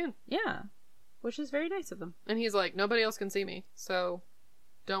as they can. Yeah. Which is very nice of them. And he's like, nobody else can see me, so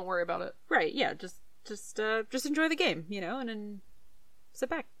don't worry about it. Right, yeah. Just enjoy the game, you know, and then sit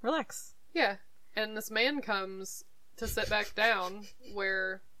back, relax. Yeah. And this man comes to sit back down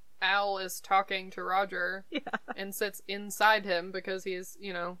where Al is talking to Roger Yeah. and sits inside him because he's,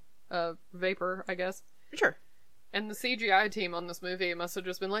 you know, a vapor, I guess. Sure. And the CGI team on this movie must have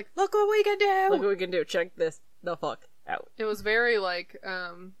just been like, look what we can do! Look what we can do. Check this the fuck out. It was very like,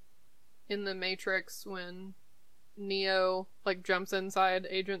 in The Matrix when Neo, like, jumps inside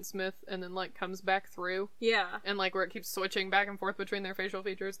Agent Smith and then, like, comes back through. Yeah. And, like, where it keeps switching back and forth between their facial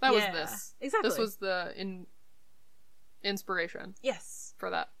features. That Yeah, was this. exactly. This was the inspiration Yes. for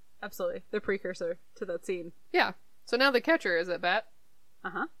that. Absolutely. The precursor to that scene. Yeah. So now the catcher is at bat.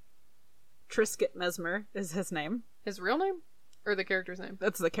 Uh-huh. Trisket Mesmer is his name. His real name? Or the character's name?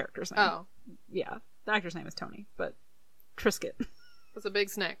 That's the character's name. Oh. Yeah. The actor's name is Tony, but Trisket. That's a big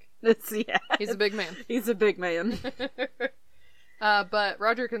snack. It's, yeah. He's a big man. He's a big man. But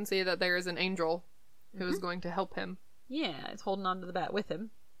Roger can see that there is an angel who is going to help him. Yeah, he's holding on to the bat with him.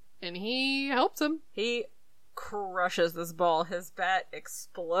 And he helps him. He crushes this ball. His bat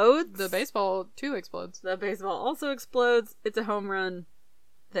explodes. The baseball, too, explodes. The baseball also explodes. It's a home run.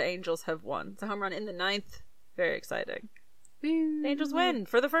 The Angels have won. It's a home run in the 9th. Very exciting. The Angels win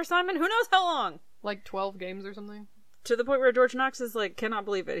for the first time in who knows how long. Like 12 games or something. To the point where George Knox is like, cannot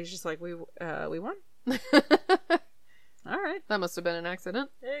believe it. He's just like, we won? All right. That must have been an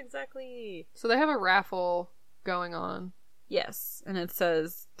accident. Exactly. So they have a raffle going on. Yes. And it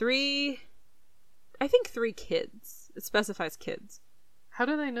says 3 kids. It specifies kids. How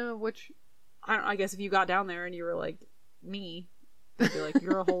do they know which... I guess if you got down there and you were like, me, they'd be like,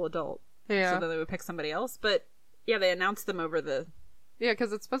 you're a whole adult. Yeah. So then they would pick somebody else. But yeah, they announced them over the... Yeah,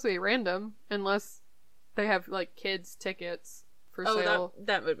 because it's supposed to be random, unless they have, like, kids' tickets for Oh, sale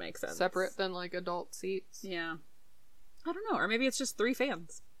that would make sense. separate than, like, adult seats. Yeah. I don't know. Or maybe it's just 3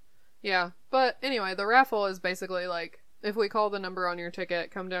 fans. Yeah. But anyway, the raffle is basically like, if we call the number on your ticket,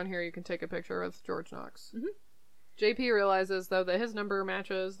 come down here, you can take a picture with George Knox. Mhm. JP realizes, though, that his number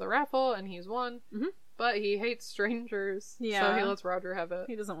matches the raffle, and he's won. Mhm. But he hates strangers. So Yeah. he lets Roger have it.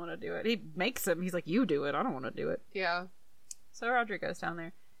 He doesn't want to do it. He makes him. He's like, you do it. I don't want to do it. Yeah. So Roger goes down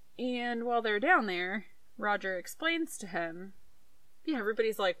there. And while they're down there, Roger explains to him, yeah,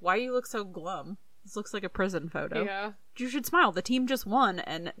 everybody's like, why do you look so glum? This looks like a prison photo. Yeah. You should smile. The team just won.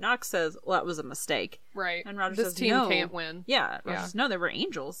 And Knox says, well, that was a mistake. Right. And Roger this says, team no. can't win. Yeah. Roger says, no, there were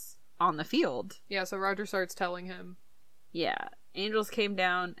angels on the field. Yeah, so Roger starts telling him. Yeah. Angels came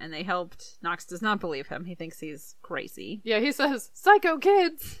down and they helped. Knox does not believe him. He thinks he's crazy. Yeah, he says, psycho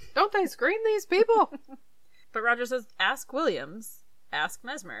kids! Don't they screen these people? But Roger says, ask Williams. Ask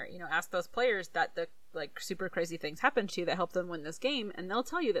Mesmer. Ask those players that the super crazy things happened to that helped them win this game, and they'll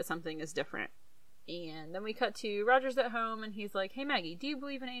tell you that something is different. And then we cut to Roger's at home, and he's like, hey, Maggie, do you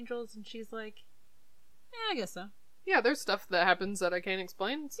believe in angels? And she's like, yeah, I guess so. Yeah, there's stuff that happens that I can't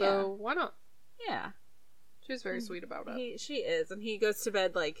explain, so why not? Yeah. She's very sweet about it. She is, and he goes to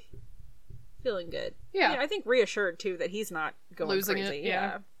bed, feeling good. Yeah. I think reassured, too, that he's not going Losing crazy. it,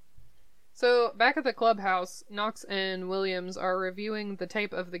 yeah. So, back at the clubhouse, Knox and Williams are reviewing the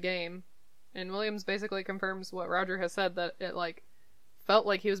tape of the game, and Williams basically confirms what Roger has said, that it, felt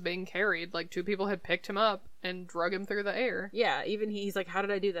like he was being carried. Two people had picked him up and drug him through the air. Yeah, even he's like, how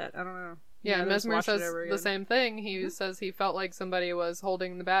did I do that? I don't know. Yeah, Mesmer says the same thing. He says he felt like somebody was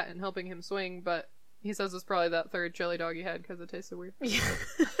holding the bat and helping him swing, but he says it's probably that third chili dog he had because it tasted weird. Yeah.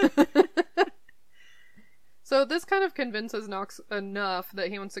 So this kind of convinces Knox enough that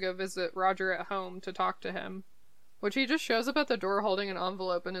he wants to go visit Roger at home to talk to him, which he just shows up at the door holding an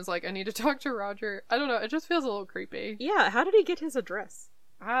envelope and is like, I need to talk to Roger. I don't know, it just feels a little creepy. Yeah, how did he get his address?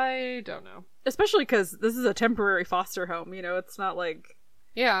 I don't know. Especially because this is a temporary foster home, it's not like...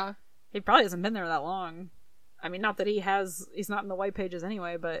 Yeah. He probably hasn't been there that long. I mean, not that he's not in the white pages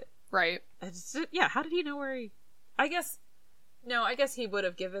anyway, but... Right. How did he know where he... I guess he would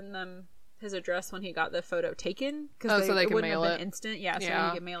have given them his address when he got the photo taken. So they can mail it. Instant. Yeah, so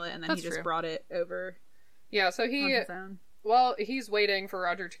he could mail it, and then he just brought it over. Yeah, so he's waiting for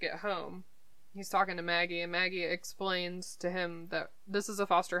Roger to get home. He's talking to Maggie, and Maggie explains to him that this is a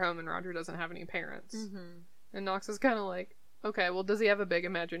foster home and Roger doesn't have any parents. Mm-hmm. And Knox is kind of like, okay, well, does he have a big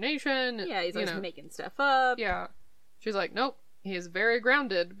imagination? Yeah, he's always making stuff up. Yeah. She's like, nope, he is very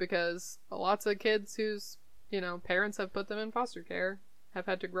grounded because lots of kids whose, parents have put them in foster care have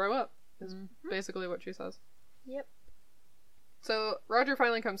had to grow up, is basically what she says. Yep. So Roger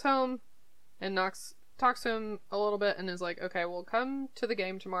finally comes home, and Knox talks to him a little bit and is like, okay, we'll come to the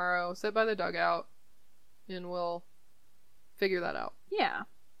game tomorrow, sit by the dugout, and we'll figure that out. Yeah.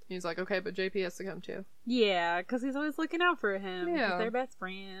 He's like, okay, but JP has to come too. Yeah, because he's always looking out for him. Yeah. They're best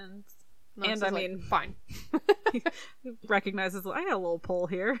friends. Knox and I mean, fine. He recognizes, I got a little pull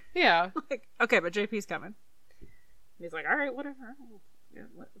here. Yeah. Okay, but JP's coming. He's like, alright, whatever.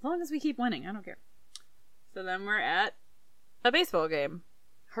 As long as we keep winning, I don't care. So then we're at a baseball game.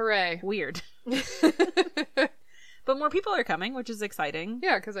 Hooray. Weird. But more people are coming, which is exciting.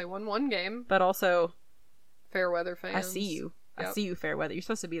 Yeah, because I won one game. But also... Fairweather fans. I see you. Yep. I see you, Fairweather. You're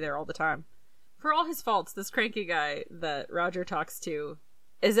supposed to be there all the time. For all his faults, this cranky guy that Roger talks to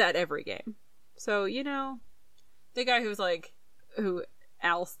is at every game. So, the guy who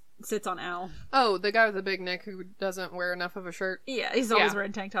Al sits on Al. Oh, the guy with the big neck who doesn't wear enough of a shirt. Yeah, he's always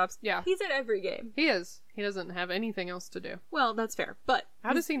wearing tank tops. Yeah. He's at every game. He is. He doesn't have anything else to do. Well, that's fair. But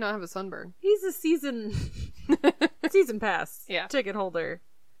how does he not have a sunburn? He's a season pass ticket holder.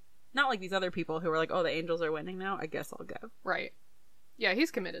 Not like these other people who are like, oh, the Angels are winning now, I guess I'll go. Right. Yeah,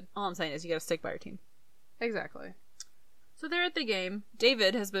 he's committed. All I'm saying is you gotta stick by your team. Exactly. So they're at the game.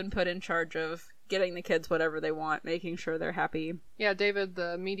 David has been put in charge of getting the kids whatever they want, making sure they're happy. Yeah, David,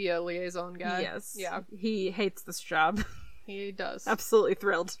 the media liaison guy. Yes. Yeah. He hates this job. He does. Absolutely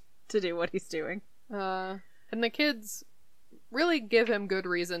thrilled to do what he's doing. And the kids really give him good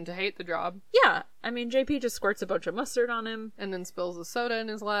reason to hate the job. Yeah. I mean, JP just squirts a bunch of mustard on him. And then spills the soda in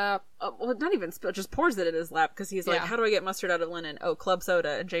his lap. Well, not even spill, just pours it in his lap because he's like, how do I get mustard out of linen? Oh, club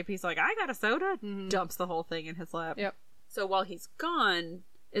soda. And JP's like, I got a soda. Mm-hmm. Dumps the whole thing in his lap. Yep. So while he's gone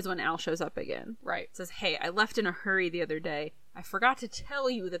is when Al shows up again. Right. Says, hey, I left in a hurry the other day. I forgot to tell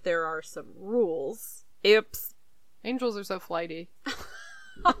you that there are some rules. Oops. Angels are so flighty.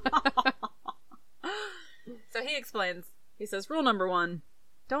 So he explains. He says, rule number 1,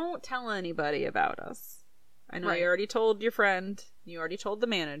 don't tell anybody about us. I know you already told your friend. You already told the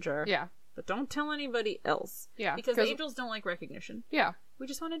manager. Yeah. But don't tell anybody else. Yeah. Because Angels don't like recognition. Yeah. We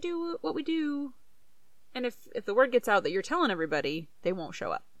just want to do what we do. And if the word gets out that you're telling everybody, they won't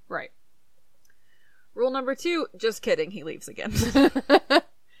show up. Right. Rule number 2, just kidding, he leaves again.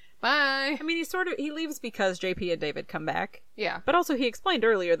 Bye. I mean, he leaves because JP and David come back. Yeah. But also he explained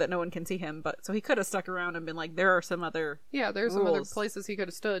earlier that no one can see him, so he could have stuck around and been like, there are some other there's some other places he could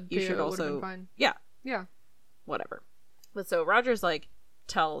have stood. You should also... been fine. Yeah. Yeah. Whatever. But so Rogers,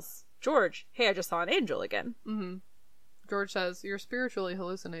 tells George, hey, I just saw an angel again. Mm-hmm. George says, "You're spiritually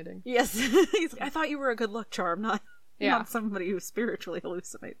hallucinating." Yes. He's like, I thought you were a good luck charm, not somebody who spiritually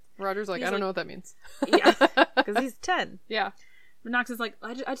hallucinates. Roger's like, He's I don't like- know what that means. Yeah, because he's 10. Yeah. But Knox is like,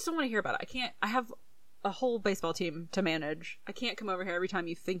 I just don't want to hear about it. I have a whole baseball team to manage. I can't come over here every time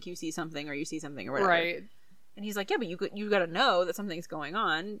you think you see something or you see something or whatever. Right. And he's like, yeah, but you got to know that something's going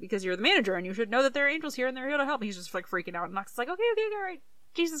on because you're the manager and you should know that there are angels here and they're here to help. And he's just like freaking out. And Knox is like, okay, all right.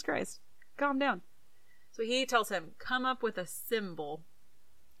 Jesus Christ. Calm down. So he tells him, come up with a symbol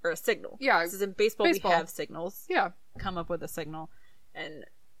or a signal. Yeah. This is in baseball. We have signals. Yeah. Come up with a signal. And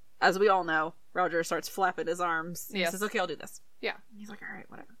as we all know, Roger starts flapping his arms. And He says, okay, I'll do this. Yeah. And he's like, all right,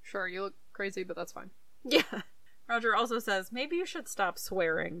 whatever. Sure, you look crazy, but that's fine. Yeah. Roger also says, maybe you should stop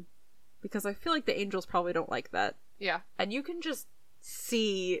swearing because I feel like the angels probably don't like that. Yeah. And you can just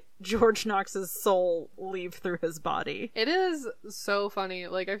see George Knox's soul leave through his body. It is so funny.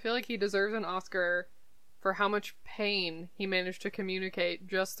 Like, I feel like he deserves an Oscar for how much pain he managed to communicate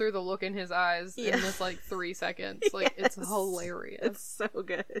just through the look in his eyes in this, like, 3 seconds. Like, it's hilarious. It's so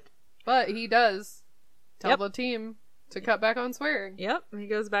good. But he does tell the team to cut back on swearing. Yep. He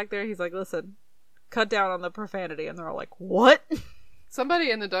goes back there. He's like, listen, cut down on the profanity. And they're all like, what? Somebody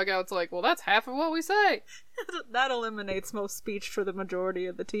in the dugout's like, well, that's half of what we say. That eliminates most speech for the majority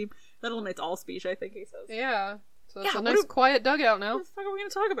of the team. That eliminates all speech, I think he says. Yeah. So it's Yeah, a nice quiet dugout now. What the fuck are we going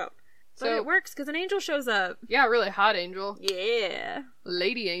to talk about? So So- it works because an angel shows up. Yeah, really hot angel. Yeah.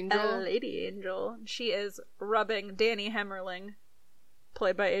 Lady angel. A lady angel. She is rubbing Danny Hemmerling,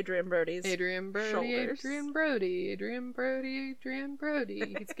 played by Adrian Brody's Adrian Brody, shoulders. Adrian Brody, Adrian Brody, Adrian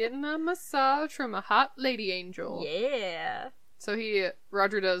Brody. He's getting a massage from a hot lady angel. Yeah. So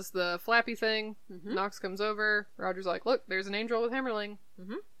Roger does the flappy thing. Knox comes over. Roger's like, look, there's an angel with Hemmerling.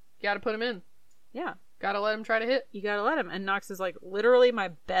 Mhm. Gotta put him in. Yeah. Gotta let him try to hit. You gotta let him. And Knox is like, literally my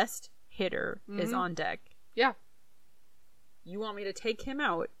best hitter is on deck. Yeah. You want me to take him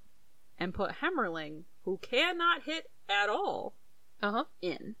out and put Hemmerling, who cannot hit at all, Uh-huh.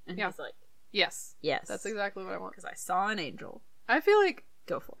 in. And Yeah. he's like, Yes. yes. That's exactly what I want. Because I saw an angel. I feel like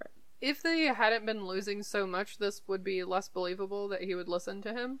Go for it. if they hadn't been losing so much, this would be less believable that he would listen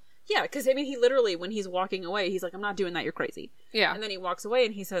to him. Yeah, because I mean, he literally, when he's walking away, he's like, I'm not doing that, you're crazy. Yeah. And then he walks away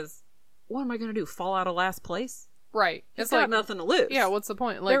and he says, what am I going to do? Fall out of last place? Right. He's It's got like, nothing to lose. yeah, what's the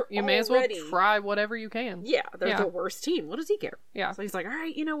point? Like, They're you may as well already- try whatever you can. Yeah, they're Yeah. the worst team. What does he care? Yeah. So he's like, all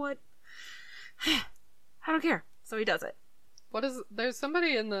right, you know what? I don't care. So he does it. There's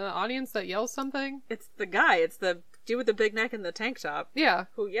somebody in the audience that yells something? It's the guy. It's the dude with the big neck and the tank top Yeah.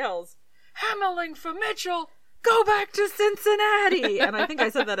 who yells, Hemmerling for Mitchell! Go back to Cincinnati! And I think I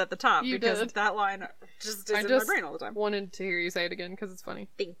said that at the top You because did. that line just is I in just my brain all the time. wanted to hear you say it again because it's funny.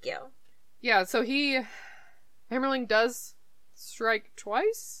 Thank you. Yeah, so Hemmerling does strike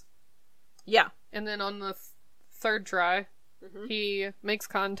twice, Yeah. and then on the third try, Mm-hmm. he makes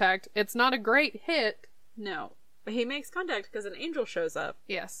contact. It's not a great hit. No. But he makes contact because an angel shows up,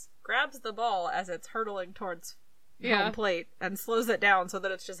 Yes. grabs the ball as it's hurtling towards Yeah. home plate, and slows it down so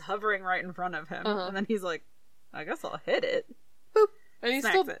that it's just hovering right in front of him. Uh-huh. And then he's like, I guess I'll hit it. Boop. And he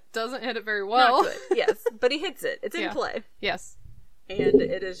Smacks still it. doesn't hit it very well. Not good, yes. But he hits it. It's in Yeah. play. Yes. And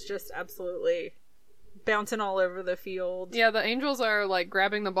it is just absolutely bouncing all over the field. Yeah, the Angels are, like,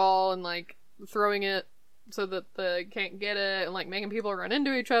 grabbing the ball and, like, throwing it so that they can't get it, and, like, making people run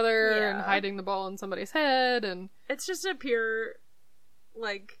into each other, and Yeah. hiding the ball in somebody's head, and It's just a pure,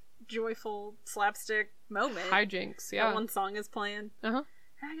 like, joyful slapstick moment. hijinks, That yeah. one song is playing. Uh-huh.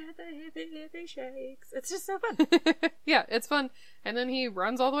 I got the hippie shakes. It's just so fun. Yeah, it's fun. And then he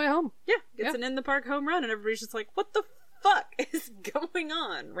runs all the way home. Yeah, gets Yeah. an in the park home run, and everybody's just like, what the fuck is going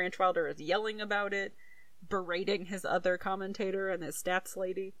on? Ranch Wilder is yelling about it, berating his other commentator and his stats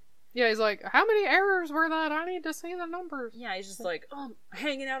lady. Yeah, he's like, how many errors were that? I need to see the numbers. Yeah, he's just like, oh, I'm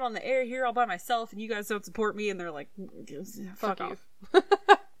hanging out on the air here all by myself, and you guys don't support me, and they're like, fuck you. off.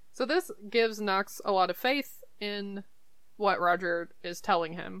 So this gives Knox a lot of faith in what Roger is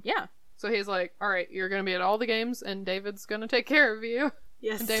telling him. Yeah. So he's like, all right, you're going to be at all the games, and David's going to take care of you.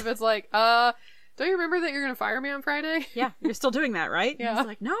 Yes. And David's like, don't you remember that you're going to fire me on Friday? Yeah, you're still doing that, right? And Yeah. he's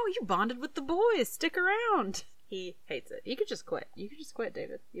like, no, you bonded with the boys. Stick around. He hates it. You could just quit. You could just quit,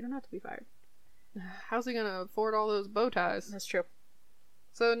 David. You don't have to be fired. How's he going to afford all those bow ties? That's true.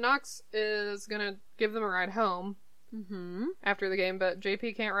 So Knox is going to give them a ride home Mm-hmm. after the game, but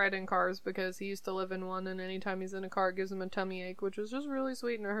JP can't ride in cars because he used to live in one, and anytime he's in a car, it gives him a tummy ache, which is just really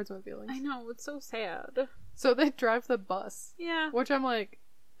sweet, and it hurts my feelings. I know, it's so sad. So they drive the bus, Yeah. which I'm like,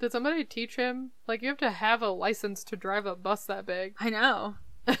 did somebody teach him? Like, you have to have a license to drive a bus that big. I know.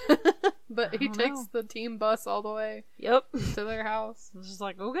 But he don't takes know. the team bus all the way Yep. to their house. It's just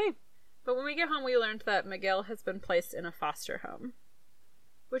like, okay. But when we get home, we learned that Miguel has been placed in a foster home,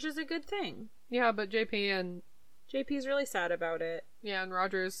 which is a good thing. Yeah, but JP's really sad about it. Yeah, and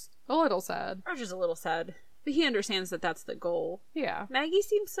Roger's a little sad. Roger's a little sad. But he understands that that's the goal. Yeah. Maggie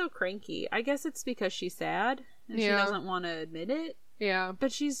seems so cranky. I guess it's because she's sad and she doesn't want to admit it. Yeah.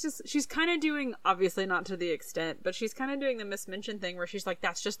 But she's kind of doing, obviously not to the extent, but she's kind of doing the Miss Minchin thing where she's like,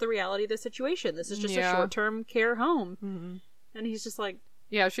 that's just the reality of the situation. This is just a short-term care home. Mm-hmm. And he's just like...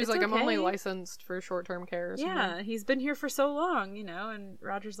 Yeah, she's like, okay. I'm only licensed for short-term care or something. Yeah, he's been here for so long, and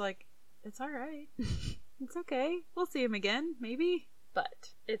Roger's like, it's alright. It's okay. We'll see him again, maybe. But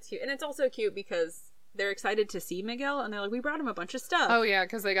it's cute. And it's also cute because they're excited to see Miguel, and they're like, we brought him a bunch of stuff. Oh, yeah,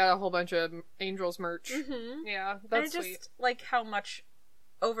 because they got a whole bunch of Angels merch. Mm-hmm. Yeah, that's and I just like how much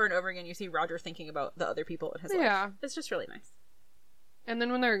over and over again you see Roger thinking about the other people in his life. It's just really nice. And then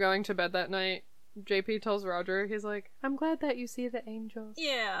when they're going to bed that night, JP tells Roger, he's like, I'm glad that you see the angels.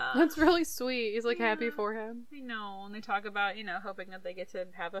 Yeah. That's really sweet. He's like happy for him. I know. And they talk about, hoping that they get to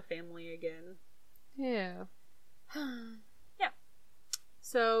have a family again. Yeah. Yeah.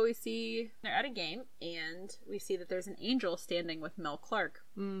 So we see they're at a game, and we see that there's an angel standing with Mel Clark.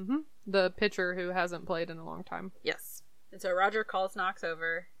 Mm-hmm. The pitcher who hasn't played in a long time. Yes. And so Roger calls Knox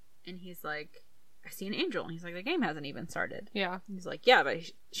over, and he's like, I see an angel. And he's like, the game hasn't even started. Yeah. And he's like, yeah, but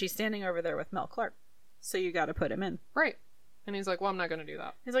she's standing over there with Mel Clark. So you gotta put him in. Right. And he's like, well, I'm not gonna do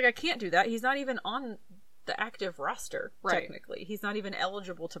that. He's like, I can't do that. He's not even on the active roster, right. Technically. He's not even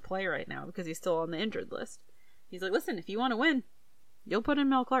eligible to play right now because he's still on the injured list. He's like, listen, if you want to win, you'll put in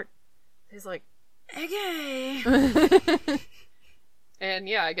Mel Clark. He's like, okay. And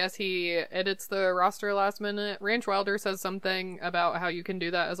yeah, I guess he edits the roster last minute. Ranch Wilder says something about how you can do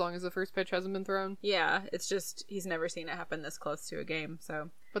that as long as the first pitch hasn't been thrown. Yeah, it's just, he's never seen it happen this close to a game,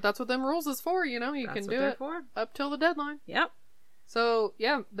 so. But that's what them rules is for, You can do it for. Up till the deadline. Yep. So,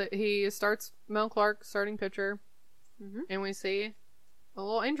 yeah, he starts Mel Clark, starting pitcher. Mm-hmm. And we see a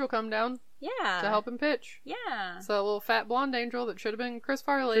little angel come down. Yeah. To help him pitch. Yeah. So a little fat blonde angel that should have been Chris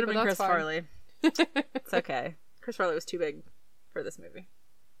Farley, Should have but been that's Chris fine. Farley. It's okay. Chris Farley was too big for this movie.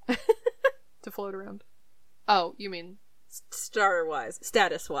 To float around. Oh, you mean... Star-wise.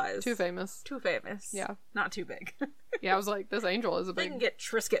 Status-wise. Too famous. Too famous. Yeah. Not too big. Yeah, I was like, this angel is a They big... can get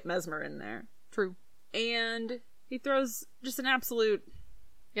Trisket Mesmer in there. True. And he throws just an absolute...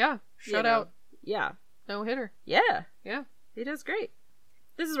 Yeah. Shutout. Yeah. No hitter. Yeah. Yeah. He does great.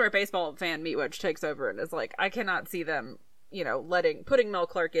 This is where baseball fan Meatwedge takes over and is like, I cannot see them, putting Mel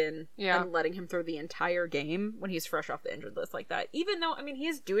Clark in and letting him throw the entire game when he's fresh off the injured list like that. Even though, he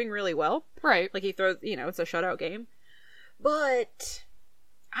is doing really well. Right. Like he throws, it's a shutout game. But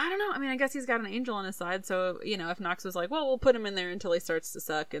I don't know. I guess he's got an angel on his side. So, if Knox was like, well, we'll put him in there until he starts to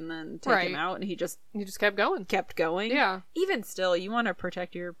suck and then take him out. And he just kept going. Kept going. Yeah. Even still, you want to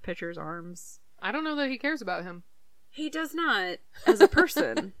protect your pitcher's arms. I don't know that he cares about him. He does not as a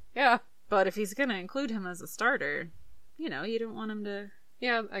person. Yeah. But if he's going to include him as a starter, you don't want him to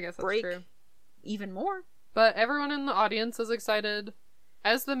Yeah, I guess that's break true. Even more. But everyone in the audience is excited.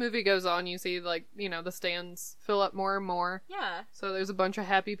 As the movie goes on, you see, the stands fill up more and more. Yeah. So there's a bunch of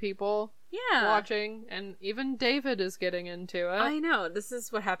happy people watching, and even David is getting into it. I know. This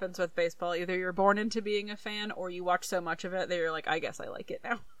is what happens with baseball. Either you're born into being a fan, or you watch so much of it that you're like, I guess I like it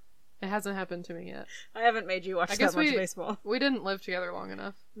now. It hasn't happened to me yet. I haven't made you watch that much baseball. We didn't live together long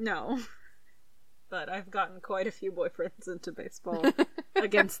enough. No. But I've gotten quite a few boyfriends into baseball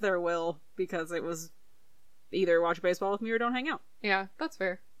against their will because it was either watch baseball with me or don't hang out. Yeah, that's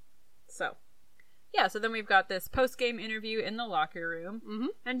fair. So, yeah, so then we've got this post-game interview in the locker room. Mm-hmm.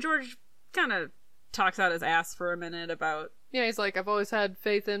 And George kind of talks out his ass for a minute about... Yeah, he's like, I've always had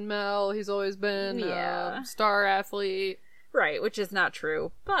faith in Mel. He's always been a star athlete. Right, which is not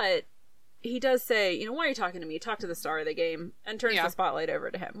true. But he does say, why are you talking to me? Talk to the star of the game. And turns the spotlight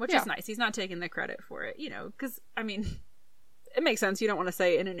over to him, which is nice. He's not taking the credit for it, because, it makes sense. You don't want to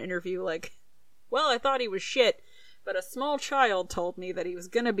say in an interview, like, well, I thought he was shit, but a small child told me that he was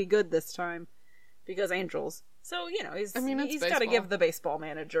going to be good this time because angels. So, he's got to give the baseball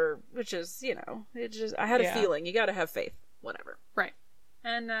manager, which is, it's just, I had a feeling. You got to have faith. Whatever. Right.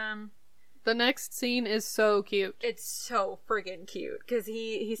 And, the next scene is so cute. It's so friggin' cute because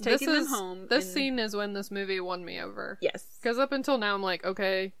he's taking them home. This scene is when this movie won me over. Yes. Because up until now, I'm like,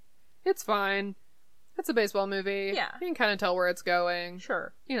 okay, it's fine. It's a baseball movie. Yeah. You can kind of tell where it's going.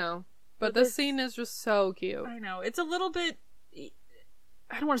 Sure. But this scene is just so cute. I know. It's a little bit,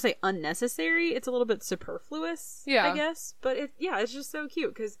 I don't want to say unnecessary. It's a little bit superfluous, I guess. But it's just so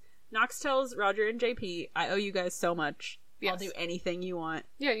cute because Knox tells Roger and JP, I owe you guys so much. Yes. I'll do anything you want.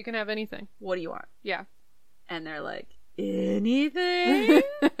 Yeah, you can have anything. What do you want? Yeah. And they're like, anything?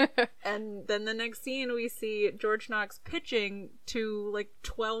 And then the next scene, we see George Knox pitching to like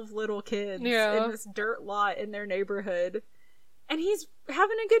 12 little kids in this dirt lot in their neighborhood. And he's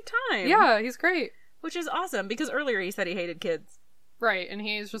having a good time. Yeah, he's great. Which is awesome, because earlier he said he hated kids. Right, and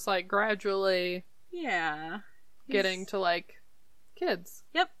he's just like gradually getting to like kids.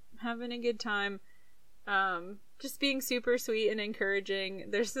 Yep, having a good time. Just being super sweet and encouraging.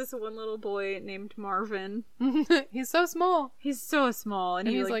 There's this one little boy named Marvin. He's so small. He's so small, and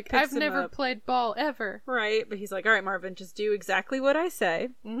he's like, I've never played ball ever. Right, but he's like, all right, Marvin, just do exactly what I say,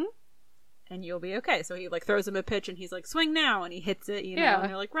 and you'll be okay. So he like throws him a pitch, and he's like, swing now, and he hits it, you know, and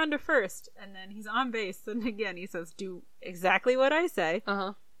they're like, run to first, and then he's on base, and again he says, do exactly what I say.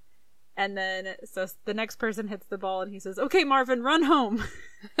 And then so the next person hits the ball, and he says, okay, Marvin, run home.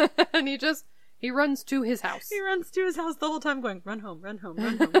 And he runs to his house. He runs to his house the whole time going, run home, run home,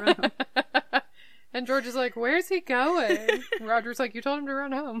 run home, run home. And George is like, where's he going? And Roger's like, you told him to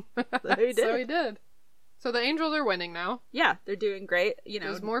run home. So he did. So he did. So the Angels are winning now. Yeah, they're doing great. You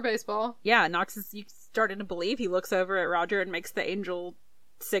know, there's more baseball. Yeah, Knox is starting to believe. He looks over at Roger and makes the angel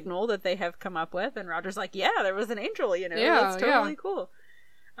signal that they have come up with. And Roger's like, yeah, there was an angel, you know. Yeah, that's totally cool.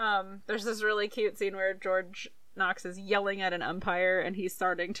 There's this really cute scene where George Knox is yelling at an umpire, and he's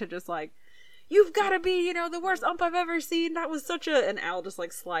starting to just like, you've got to be, you know, the worst ump I've ever seen. That was such a... And Al just,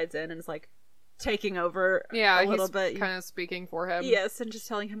 like, slides in and is, like, taking over a little bit. Kind of speaking for him. Yes, and just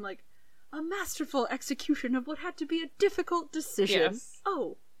telling him, like, a masterful execution of what had to be a difficult decision. Yes.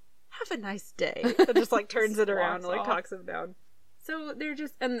 Oh, have a nice day. And just, like, turns it around and, like, talks him down. So they're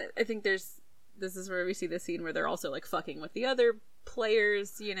just... And I think this is where we see the scene where they're also, like, fucking with the other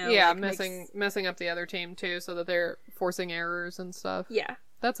players, you know. Yeah, like, messing up the other team, too, so that they're forcing errors and stuff. Yeah.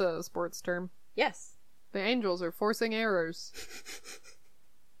 That's a sports term. Yes. The Angels are forcing errors.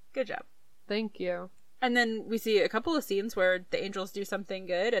 Good job. Thank you. And then we see a couple of scenes where the Angels do something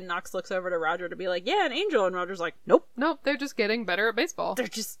good, and Knox looks over to Roger to be like, yeah, an angel. And Roger's like, nope. Nope, they're just getting better at baseball. They're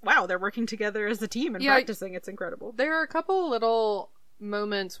just, wow, they're working together as a team and practicing. It's incredible. There are a couple little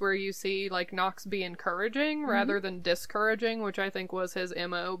moments where you see, like, Knox be encouraging rather than discouraging, which I think was his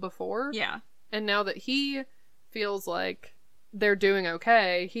MO before. Yeah. And now that he feels like they're doing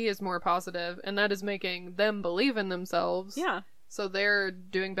okay, he is more positive, and that is making them believe in themselves. Yeah. So they're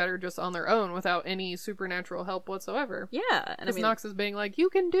doing better just on their own without any supernatural help whatsoever. Yeah. And because Knox is being like, you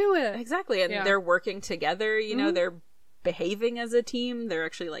can do it. Exactly. And they're working together, you know, they're behaving as a team. They're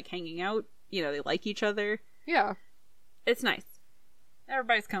actually, like, hanging out. You know, they like each other. Yeah. It's nice.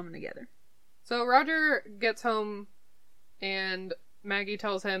 Everybody's coming together. So Roger gets home, and Maggie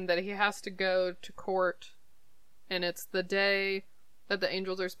tells him that he has to go to court. And it's the day that the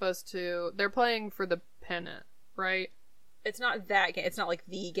Angels are supposed to... They're playing for the pennant, right? It's not that game. It's not like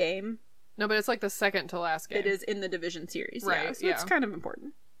the game. No, but it's like the second to last game. It is in the division series. Right, yeah. So it's kind of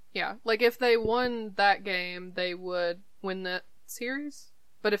important. Yeah. Like, if they won that game, they would win that series.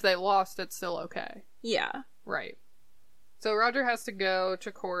 But if they lost, it's still okay. Yeah. Right. So Roger has to go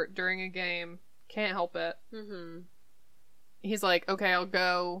to court during a game. Can't help it. He's like, okay, I'll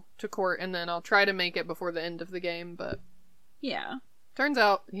go to court and then I'll try to make it before the end of the game, but... Yeah. Turns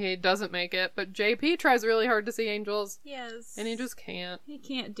out he doesn't make it, but JP tries really hard to see Angels. Yes. And he just can't. He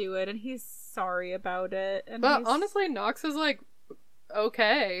can't do it, and he's sorry about it. And but honestly, Knox is like,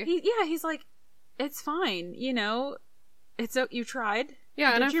 okay. He's like, it's fine, you know? You tried.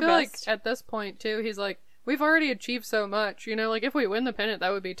 Yeah, and I your feel best. like at this point, too, he's like, we've already achieved so much, you know, like, if we win the pennant,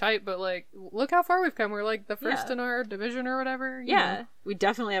 that would be tight, but, like, look how far we've come. We're, like, the first in our division or whatever. You know? We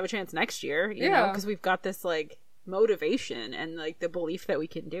definitely have a chance next year, you know, because we've got this, like, motivation and, like, the belief that we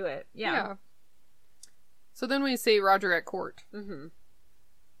can do it. Yeah. So then we see Roger at court.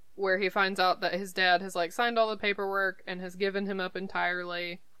 Where he finds out that his dad has, like, signed all the paperwork and has given him up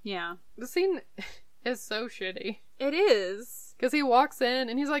entirely. Yeah. The scene is so shitty. It is. Because he walks in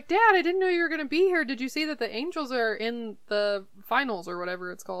and he's like, Dad, I didn't know you were going to be here. Did you see that the Angels are in the finals or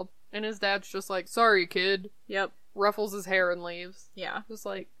whatever it's called? And his dad's just like, sorry, kid. Yep. Ruffles his hair and leaves. Yeah. Just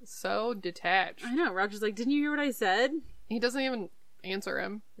like, so detached. I know. Roger's like, didn't you hear what I said? He doesn't even answer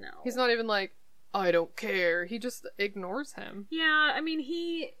him. No. He's not even like, I don't care. He just ignores him. Yeah, I mean,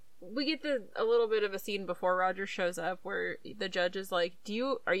 we get a little bit of a scene before Roger shows up where the judge is like,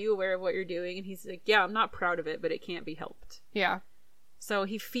 are you aware of what you're doing? And he's like, yeah, I'm not proud of it, but it can't be helped. Yeah. So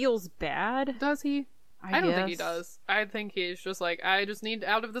he feels bad. Does he? I don't think he does. I think he's just like, I just need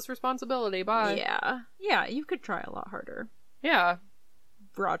out of this responsibility. Bye. Yeah. Yeah, you could try a lot harder. Yeah.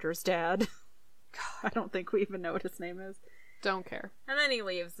 Roger's dad. I don't think we even know what his name is. Don't care. And then he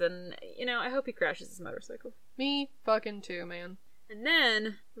leaves, and, you know, I hope he crashes his motorcycle. Me fucking too, man. And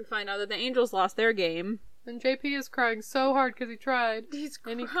then we find out that the Angels lost their game And JP is crying so hard because he tried. He's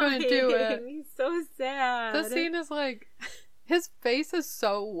and he crying. couldn't do it. He's so sad. The scene is like, his face is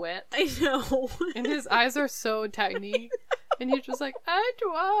so wet. I know. And his eyes are so tiny. And he's just like, I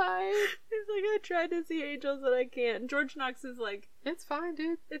tried. He's like, I tried to see angels, but I can't. And George Knox is like, It's fine,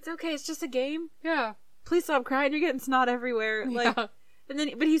 dude. it's okay, it's just a game. Yeah. Please stop crying, you're getting snot everywhere. Like, Yeah. and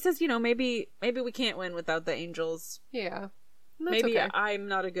then, but he says, maybe we can't win without the angels. Yeah. And that's Maybe okay. I'm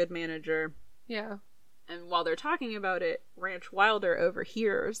not a good manager. Yeah. And while they're talking about it, Ranch Wilder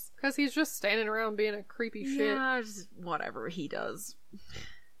overhears. Because he's just standing around being a creepy shit. Yeah, just whatever he does.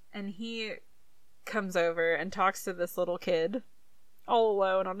 And he comes over and talks to this little kid all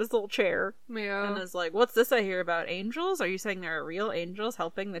alone on his little chair. Yeah. And is like, what's this I hear about angels? Are you saying there are real angels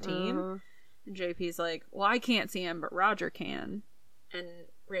helping the team? And JP's like, well, I can't see him, but Roger can. And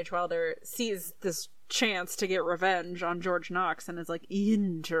Ranch Wilder sees this chance to get revenge on George Knox and is like,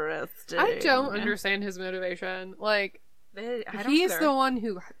 interesting. I don't understand his motivation. Like, I don't he's either. the one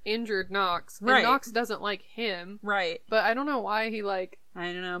who injured Knox. And Right. Knox doesn't like him. Right. But I don't know why he, like...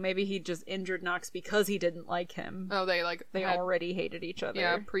 I don't know, maybe he just injured Knox because he didn't like him. Oh, they, like... They had, already hated each other.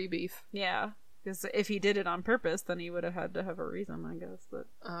 Yeah, pre-beef. Yeah. Because if he did it on purpose, then he would have had to have a reason, I guess. But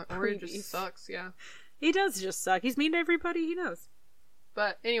Or he pre-beef. just sucks, yeah. He does just suck. He's mean to everybody he knows.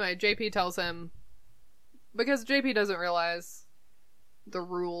 But anyway, JP tells him... Because JP doesn't realize the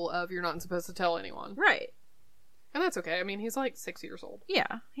rule of you're not supposed to tell anyone. Right. And that's okay. I mean, he's like 6 years old.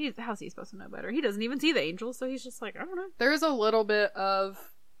 Yeah. How's he supposed to know better? He doesn't even see the angels, so he's just like, I don't know. There is a little bit of...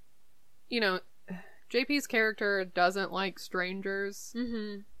 You know, JP's character doesn't like strangers.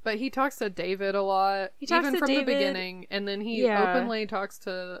 Mm-hmm. But he talks to David a lot. He talks even to from David. the beginning. And then he Yeah. openly talks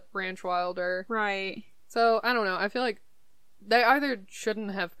to Ranch Wilder. Right. So, I don't know. I feel like they either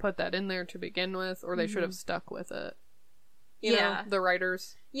shouldn't have put that in there to begin with, or they should have stuck with it. You Yeah. know, the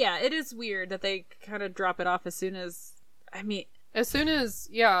writers. Yeah, it is weird that they kind of drop it off as soon as... I mean... As soon as,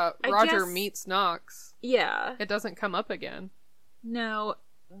 yeah, I Roger guess- meets Knox, Yeah. it doesn't come up again. No.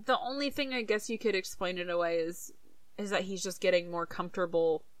 The only thing I guess you could explain it away is that he's just getting more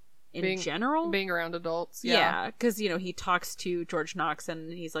comfortable in general. Being around adults, Yeah, because, he talks to George Knox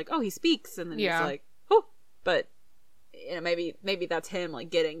and he's like, oh, he speaks, and then Yeah. he's like, oh, but, maybe that's him, like,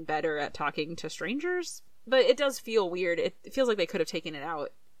 getting better at talking to strangers. But it does feel weird. It feels like they could have taken it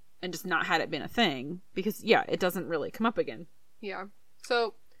out and just not had it been a thing, because, yeah, it doesn't really come up again. Yeah.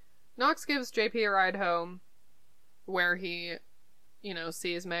 So, Knox gives JP a ride home, where he,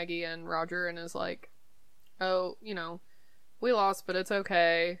 sees Maggie and Roger and is like, oh, we lost, but it's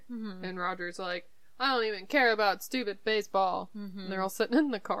okay. Mm-hmm. And Roger's like, I don't even care about stupid baseball. Mm-hmm. And they're all sitting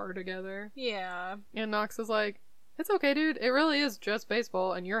in the car together. Yeah. And Knox is like, it's okay, dude. It really is just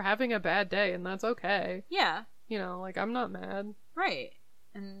baseball, and you're having a bad day, and that's okay. Yeah. I'm not mad. Right.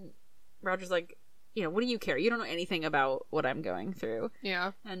 And Roger's like, what do you care? You don't know anything about what I'm going through.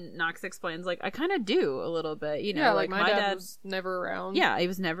 Yeah. And Knox explains, like, I kind of do a little bit, Yeah, like my dad was never around. Yeah, he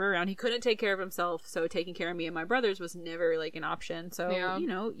was never around. He couldn't take care of himself, so taking care of me and my brothers was never, like, an option. So,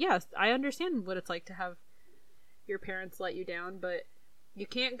 Yeah. Yes, I understand what it's like to have your parents let you down, but you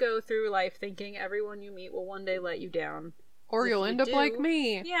can't go through life thinking everyone you meet will one day let you down. Or If you'll you end up do- like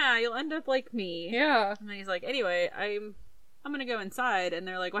me. Yeah, you'll end up like me. Yeah. And then he's like, anyway, I'm gonna go inside. And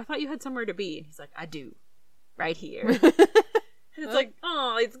they're like, well, I thought you had somewhere to be. And he's like, I do. Right here. And it's like,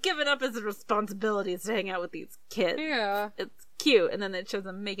 oh, he's given up his responsibilities to hang out with these kids. Yeah. It's cute. And then it shows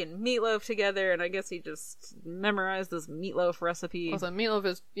them making meatloaf together, and I guess he just memorized this meatloaf recipe. Also, meatloaf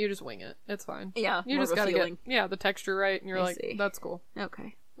is, you just wing it. It's fine. Yeah, You more just of a gotta feeling. get, the texture right, and you're I like, see. that's cool.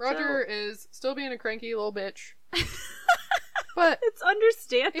 Okay. Roger is still being a cranky little bitch. But It's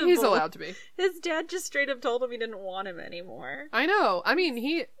understandable. he's allowed to be. His dad just straight up told him he didn't want him anymore. I know. I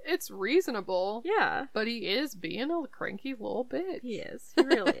mean, it's reasonable. Yeah. But he is being a cranky little bitch. He is. He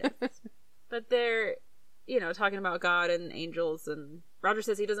really is. But they're, talking about God and angels, and Roger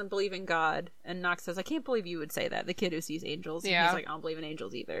says he doesn't believe in God, and Knox says, I can't believe you would say that, the kid who sees angels. And Yeah. he's like, I don't believe in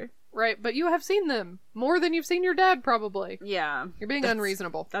angels either. Right, but you have seen them. More than you've seen your dad, probably. Yeah. You're being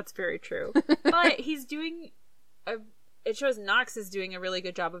unreasonable. That's very true. But he's doing it shows Knox is doing a really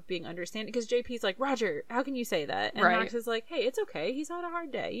good job of being understanding, because JP's like, Roger, how can you say that? And Right. Knox is like, hey, it's okay. He's had a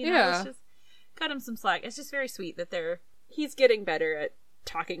hard day. Yeah. Let's just cut him some slack. It's just very sweet that he's getting better at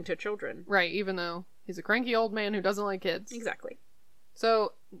talking to children. Right, even though he's a cranky old man who doesn't like kids. Exactly.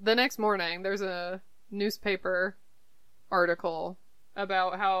 So, the next morning, there's a newspaper article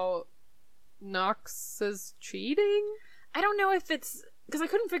about how Knox is cheating? I don't know if it's... Because I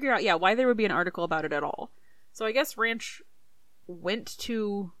couldn't figure out, why there would be an article about it at all. So I guess Ranch went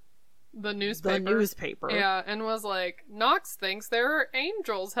to The newspaper. the newspaper. Yeah, and was like, Knox thinks there are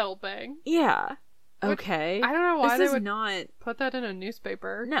angels helping. Yeah. okay. I don't know why this they would not put that in a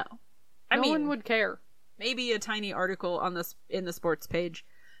newspaper. no. No one would care. Maybe a tiny article on this in the sports page,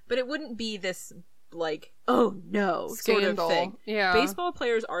 but it wouldn't be this like, oh no, Scandal. sort of thing. Yeah. Baseball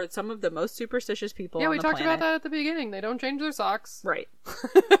players are some of the most superstitious people. Yeah, on we the talked planet. about that at the beginning. They don't change their socks. Right.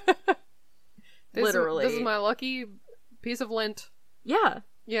 Literally. Literally. This is my lucky piece of lint. Yeah.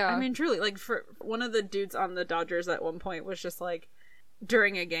 Yeah. I mean, truly, like, for one of the dudes on the Dodgers at one point was just like,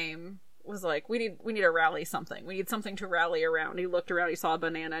 during a game, was like, we need to rally something. We need something to rally around. He looked around, he saw a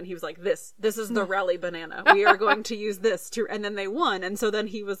banana, and he was like, this is the rally banana. We are going to use this to, and then they won, and so then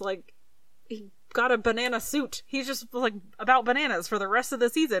he was like, he got a banana suit. He just was like, about bananas for the rest of the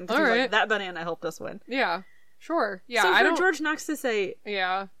season, because All he's right. like, that banana helped us win. Yeah. Sure. Yeah, so I for don't... George Knox to say,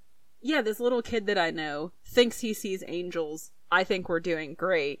 Yeah. yeah, this little kid that I know thinks he sees angels. I think we're doing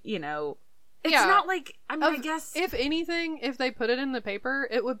great, you know. It's Yeah. not like, I mean, I guess... If anything, if they put it in the paper,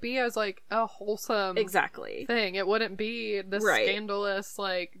 it would be as, like, a wholesome Exactly. thing. It wouldn't be this Right. scandalous,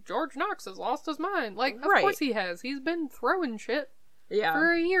 like, George Knox has lost his mind. Like, of Right. course he has. He's been throwing shit Yeah.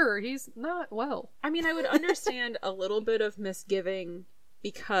 for a year. He's not well. I mean, I would understand a little bit of misgiving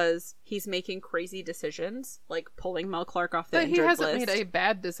because he's making crazy decisions, like pulling Mel Clark off the But he injured hasn't list. made a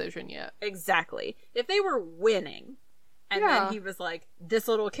bad decision yet. Exactly. If they were winning, and Yeah. then he was like, this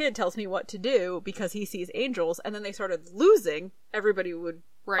little kid tells me what to do because he sees angels, and then they started losing, everybody would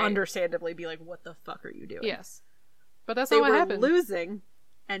Right. understandably be like, what the fuck are you doing? Yes. But that's They not what were happened. losing,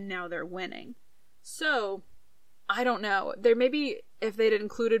 and now they're winning. So, I don't know. There maybe, if they'd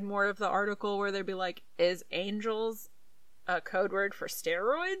included more of the article where they'd be like, is angels a code word for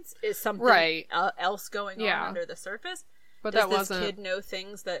steroids? Is something Right. else going Yeah. on under the surface? But Does that this wasn't... kid know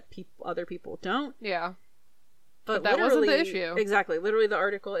things that other people don't? Yeah. But that wasn't the literally- issue. Exactly. Literally, the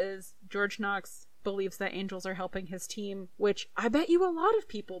article is George Knox believes that angels are helping his team, which I bet you a lot of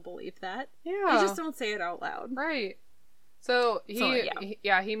people believe that. Yeah. They just don't say it out loud. Right. So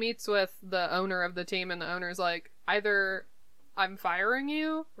yeah. he meets with the owner of the team, and the owner's like, either I'm firing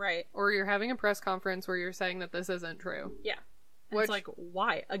you, Right. or you're having a press conference where you're saying that this isn't true. Yeah. And Which- it's like,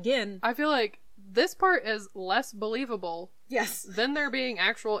 why? Again, I feel like this part is less believable yes. than there being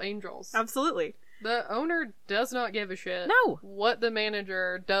actual angels. Absolutely. The owner does not give a shit No. what the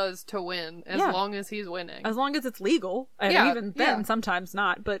manager does to win, as Yeah. long as he's winning. As long as it's legal. And Yeah, even then, yeah. sometimes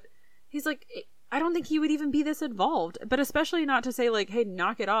not. But he's like, I don't think he would even be this involved. But especially not to say, like, hey,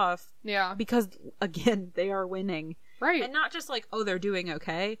 knock it off. Yeah. Because, again, they are winning. Right. And not just like, oh, they're doing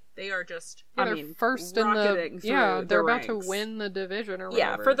okay. They are just, Yeah, I they're mean, first in rocketing the... through Yeah, they're the about to ranks. win the division or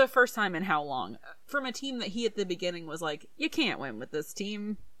Yeah, whatever. for the first time in how long? From a team that he at the beginning was like, you can't win with this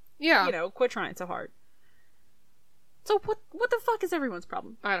team. Yeah. You know, quit trying so hard. So what the fuck is everyone's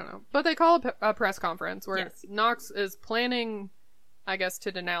problem? I don't know. But they call a press conference where Yes. Knox is planning, I guess,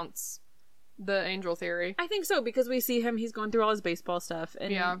 to denounce the angel theory. I think so, because we see him, he's going through all his baseball stuff,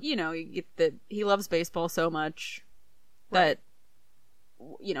 and, Yeah. you know, you get that he loves baseball so much that,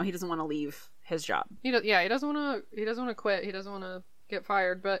 you know, he doesn't want to leave his job. He doesn't want to quit. He doesn't want to get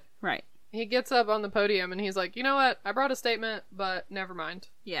fired, but Right. he gets up on the podium and he's like, you know what? I brought a statement, but never mind.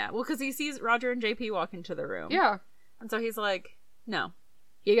 Yeah, well, because he sees Roger and JP walk into the room. Yeah. And so he's like, no,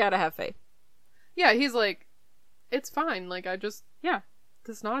 you gotta have faith. Yeah, he's like, it's fine. Like, Yeah.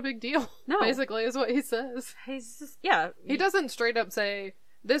 it's not a big deal. No. Basically, is what he says. He's just, yeah. He doesn't straight up say,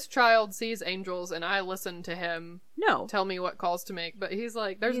 this child sees angels and I listen to him No. tell me what calls to make. But he's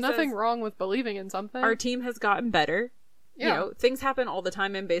like, there's He nothing says, wrong with believing in something. Our team has gotten better. Yeah. You know, things happen all the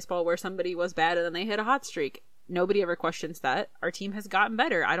time in baseball where somebody was bad and then they hit a hot streak. Nobody ever questions that. Our team has gotten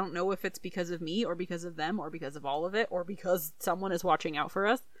better. I don't know if it's because of me or because of them or because of all of it or because someone is watching out for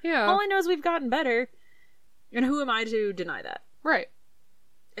us. Yeah. All I know is we've gotten better. And who am I to deny that? Right.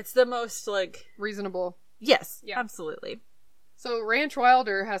 It's the most, like... Reasonable. Yes. Yeah. Absolutely. So Ranch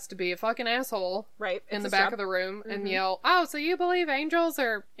Wilder has to be a fucking asshole Right. in It's the his back job. of the room and yell, oh, so you believe angels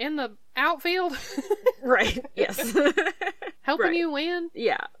are in the outfield? Right. Yes. Helping Right. you win?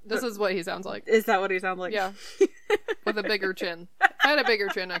 Yeah. This is what he sounds like. Is that what he sounds like? Yeah. With a bigger chin. If I had a bigger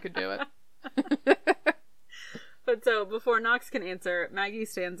chin, I could do it. But so, before Knox can answer, Maggie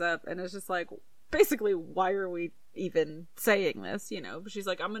stands up and is just like, basically, why are we even saying this? You know, she's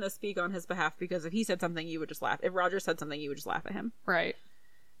like, I'm going to speak on his behalf because if he said something, you would just laugh. If Roger said something, you would just laugh at him. Right.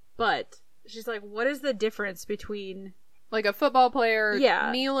 But she's like, what is the difference between... Like a football player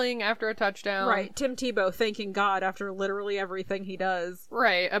Yeah. kneeling after a touchdown. Right, Tim Tebow thanking God after literally everything he does.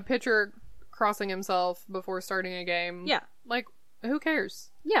 Right. A pitcher crossing himself before starting a game. Yeah. Like, who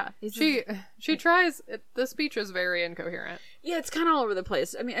cares? Yeah. She tries. The speech is very incoherent. Yeah, it's kind of all over the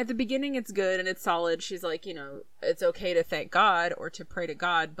place. I mean, at the beginning it's good and it's solid. She's like, you know, it's okay to thank God or to pray to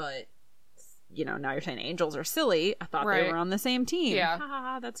God, but now you're saying angels are silly. I thought Right. they were on the same team. Yeah. Ha ha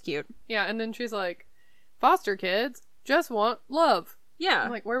ha, that's cute. Yeah, and then she's like, foster kids just want love. Yeah.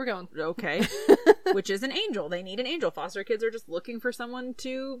 I'm like, where are we going? Okay. Which is an angel. They need an angel. Foster kids are just looking for someone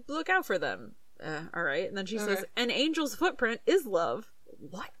to look out for them. All right. And then she says, an angel's footprint is love.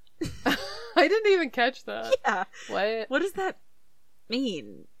 What? I didn't even catch that. Yeah. What? What does that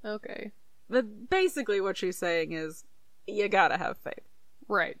mean? Okay. But basically what she's saying is, you gotta have faith.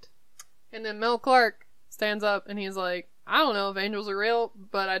 Right. And then Mel Clark stands up and he's like, I don't know if angels are real,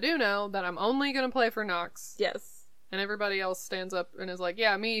 but I do know that I'm only going to play for Knox. Yes. And everybody else stands up and is like,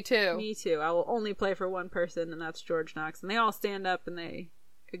 yeah, me too. Me too. I will only play for one person, and that's George Knox. And they all stand up and they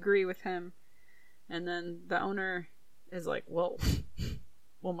agree with him. And then the owner is like, well,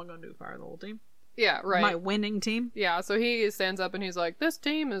 what am I going to do? Fire the whole team? Yeah, right. My winning team? Yeah, so he stands up and he's like, this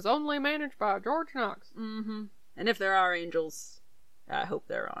team is only managed by George Knox. Mm-hmm. And if there are angels, I hope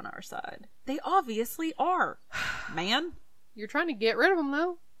they're on our side. They obviously are, man. You're trying to get rid of them,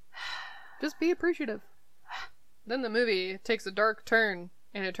 though. Just be appreciative. Then the movie takes a dark turn,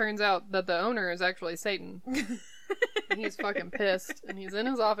 and it turns out that the owner is actually Satan. And he's fucking pissed. And he's in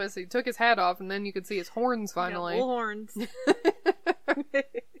his office, he took his hat off, and then you could see his horns finally. Little horns.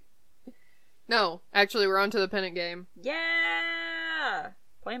 No, actually, we're on to the pennant game. Yeah!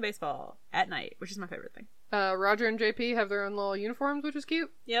 Playing baseball at night, which is my favorite thing. Roger and JP have their own little uniforms, which is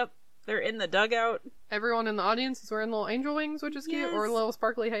cute. Yep. They're in the dugout. Everyone in the audience is wearing little angel wings, which is cute, Yes. or little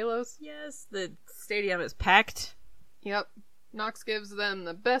sparkly halos. Yes, the stadium is packed. Yep. Knox gives them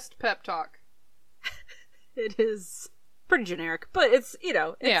the best pep talk. It is pretty generic, but it's,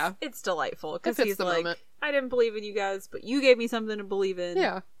 it's delightful. Because It fits he's the like, moment. I didn't believe in you guys, but you gave me something to believe in.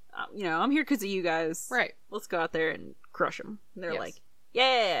 Yeah. I'm here because of you guys. Right. Let's go out there and crush them. And they're Yes. like,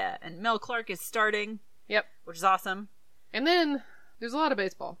 yeah! And Mel Clark is starting, Yep. which is awesome. And then there's a lot of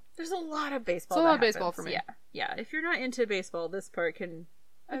baseball. There's a lot of baseball. It's a lot that of baseball happens. for me. Yeah. If you're not into baseball, this part can.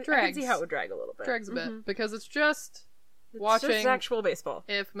 I can drags. see how it would drag a little bit. Drags a bit because it's just It's watching just actual baseball.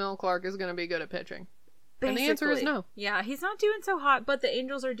 if Mel Clark is going to be good at pitching. Basically. And the answer is no. Yeah, he's not doing so hot, but the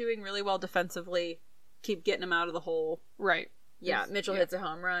Angels are doing really well defensively. Keep getting him out of the hole. Right. Yeah, Mitchell hits a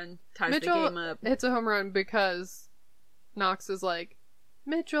home run, ties Mitchell the game up. hits a home run because Knox is like,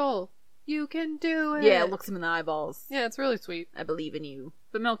 Mitchell, you can do it. Yeah, looks him in the eyeballs. Yeah, it's really sweet. I believe in you.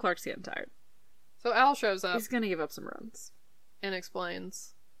 But Mel Clark's getting tired. So Al shows up He's gonna give up some runs. and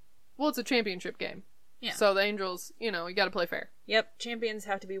explains, well, it's a championship game. Yeah. So the Angels, you gotta play fair. Yep, champions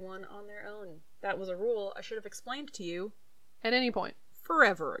have to be won on their own. That was a rule I should have explained to you At any point.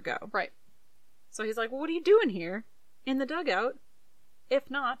 forever ago. Right. So he's like, well, what are you doing here in the dugout? If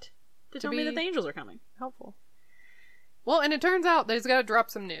not, to tell me be that the Angels are coming. Helpful. Well, and it turns out that he's gotta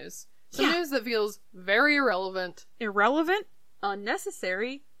drop some news. Some Yeah. news that feels very irrelevant. Irrelevant,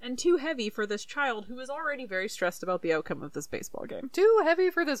 unnecessary, and too heavy for this child who is already very stressed about the outcome of this baseball game. Too heavy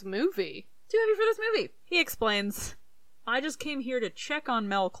for this movie. Too heavy for this movie. He explains, I just came here to check on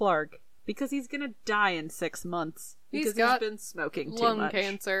Mel Clark because he's gonna die in 6 months. Because got he's been smoking too Lung much.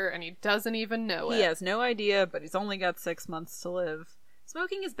 cancer, and he doesn't even know it. He has no idea, but he's only got 6 months to live.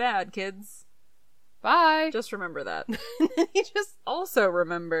 Smoking is bad, kids. Bye. Just remember that. He just Also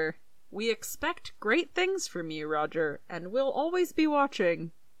remember, we expect great things from you, Roger, and we'll always be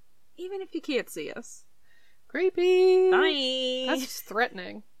watching, even if you can't see us. creepy. Bye! That's just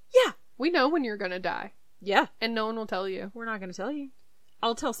threatening. Yeah! We know when you're gonna die, Yeah, and no one will tell you. we're not gonna tell you.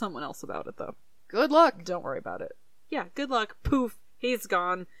 I'll tell someone else about it, though. Good luck. Don't worry about it. Yeah, good luck. Poof, he's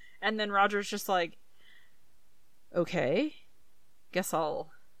gone. And then Roger's just like, okay, guess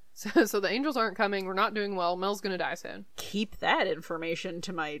I'll So the Angels aren't coming. We're not doing well. Mel's gonna die soon. keep that information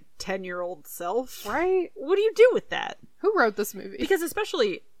to my 10-year-old self. Right? What do you do with that? Who wrote this movie? Because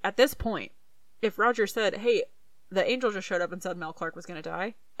especially at this point, if Roger said, hey, the Angel just showed up and said Mel Clark was going to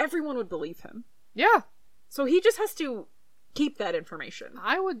die, everyone would believe him. Yeah, So he just has to keep that information.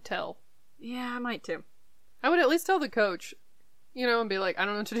 I would tell. Yeah, I might too. I would at least tell the coach, and be like, I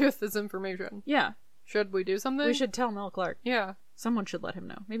don't know what to do with this information. Yeah. Should we do something? We should tell Mel Clark. Yeah. Someone should let him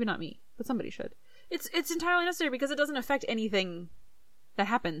know. Maybe not me, but somebody should. It's entirely necessary because it doesn't affect anything that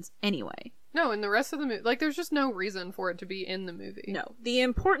happens anyway. No, in the rest of the movie, there's just no reason for it to be in the movie. No. The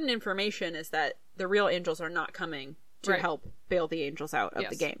important information is that the real Angels are not coming to Right. help bail the Angels out of Yes.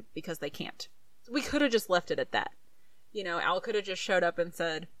 the game because they can't. We could have just left it at that. Al could have just showed up and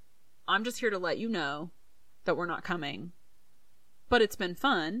said, I'm just here to let you know that we're not coming. But it's been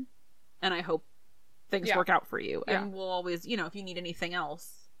fun, and I hope things Yeah. work out for you. Yeah. And we'll always, if you need anything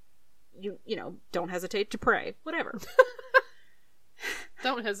else, you don't hesitate to pray. Whatever.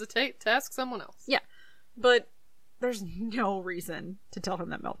 Don't hesitate to ask someone else. Yeah. But there's no reason to tell him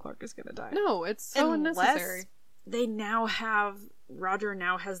that Mel Clark is gonna die. No, it's so unnecessary. They now have... Roger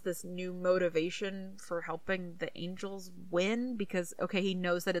now has this new motivation for helping the Angels win because, okay, he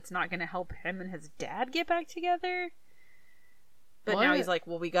knows that it's not going to help him and his dad get back together. But now he's like,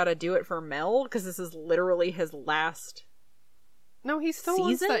 well, we got to do it for Mel because this is literally his last No, he still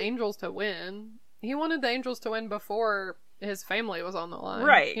wants the Angels to win. He wanted the Angels to win before his family was on the line.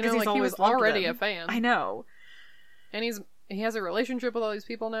 Right. You know, like, he was already a fan. I know. And he has a relationship with all these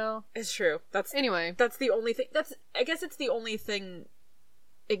people now. It's true. That's the only thing. I guess it's the only thing.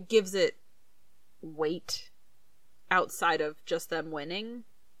 It gives it weight outside of just them winning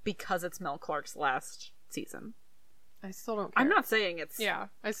because it's Mel Clark's last season. I still don't care. I'm not saying it's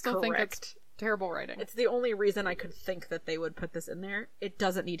I still think it's terrible writing. It's the only reason I could think that they would put this in there. It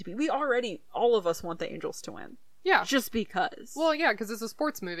doesn't need to be. All of us want the Angels to win. Yeah. Just because. Well, yeah, because it's a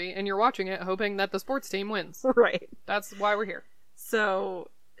sports movie, and you're watching it hoping that the sports team wins. Right. That's why we're here. So,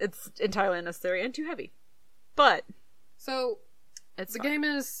 it's entirely unnecessary and too heavy. But... So, the game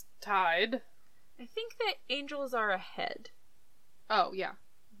is tied. I think the Angels are ahead. Oh, yeah.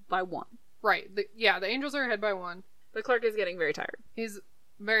 By 1. Right. The Angels are ahead by 1. But Clark is getting very tired. He's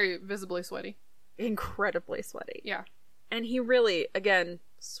very visibly sweaty. Incredibly sweaty. Yeah. And he really, again,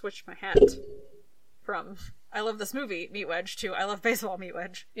 switched my hat from I love this movie, Meat Wedge, to I love baseball, Meat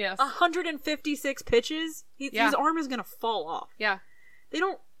Wedge. Yes. 156 pitches? His arm is going to fall off. Yeah. They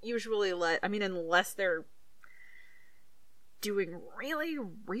don't usually unless they're doing really,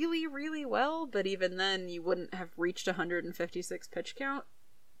 really, really well, but even then you wouldn't have reached 156 pitch count.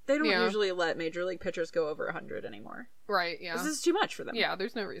 They don't usually let major league pitchers go over 100 anymore. Right, yeah. This is too much for them. Yeah,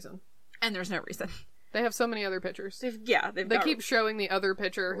 there's no reason. And there's no reason. They have so many other pitchers. They keep showing the other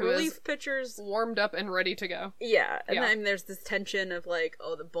pitcher who relief is pitchers warmed up and ready to go. Yeah, and then there's this tension of like,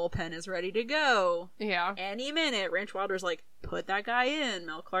 oh, the bullpen is ready to go. Yeah. Any minute, Ranch Wilder's like, put that guy in.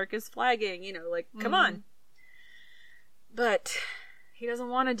 Mel Clark is flagging, like, come on. But he doesn't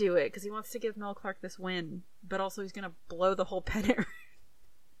want to do it because he wants to give Mel Clark this win. But also he's going to blow the whole pennant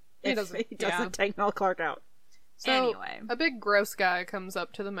if he doesn't take Mel Clark out. So, anyway. A big gross guy comes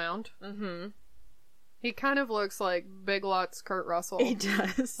up to the mound. Mm-hmm. He kind of looks like Big Lots Kurt Russell. He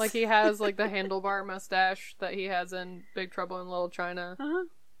does. Like, he has, like, the handlebar mustache that he has in Big Trouble in Little China. Uh-huh.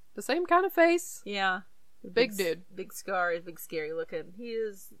 The same kind of face. Yeah. Big dude. Big scar, big scary looking.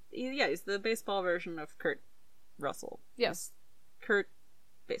 He's the baseball version of Kurt Russell. Yes. Kurt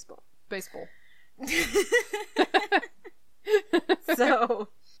Baseball. Baseball. So,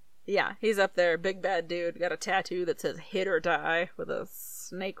 yeah, he's up there, big bad dude, got a tattoo that says hit or die with a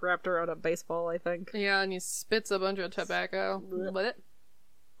snake wrapped around a baseball, I think. Yeah, and he spits a bunch of tobacco. Blech.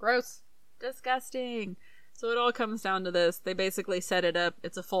 Gross. Disgusting. So it all comes down to this. They basically set it up.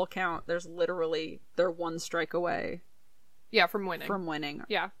 It's a full count. They're one strike away. Yeah, from winning.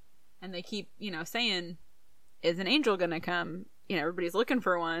 Yeah. And they keep, saying, is an angel gonna come? Everybody's looking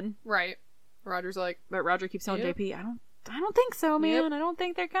for one. Right. Roger's like... But Roger keeps telling JP, I don't think so, man. Yep. I don't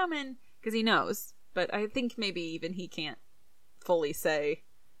think they're coming. Because he knows. But I think maybe even he can't fully say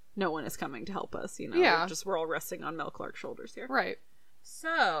no one is coming to help us, Yeah. We're all resting on Mel Clark's shoulders here. Right.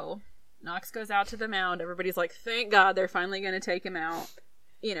 So, Knox goes out to the mound. Everybody's like, thank God they're finally going to take him out.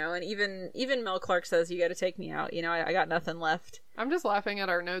 And even Mel Clark says, you got to take me out. I got nothing left. I'm just laughing at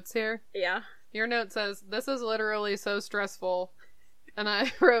our notes here. Yeah. Your note says, this is literally so stressful. And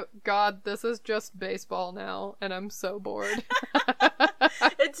I wrote, God, this is just baseball now, and I'm so bored.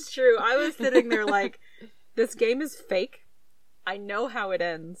 It's true. I was sitting there like, this game is fake. I know how it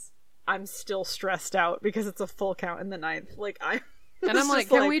ends. I'm still stressed out because it's a full count in the ninth. And I'm like,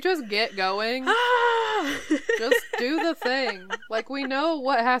 can we just get going? Just do the thing. We know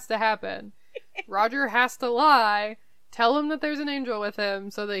what has to happen. Roger has to lie. Tell him that there's an angel with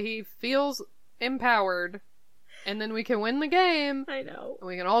him so that he feels empowered. And then we can win the game. I know. And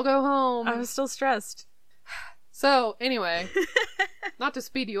we can all go home. I was still stressed. So, anyway. Not to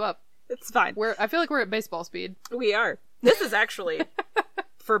speed you up. It's fine. I feel like we're at baseball speed. We are. This is actually...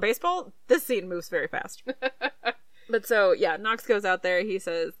 for baseball, this scene moves very fast. But so, yeah, Knox goes out there. He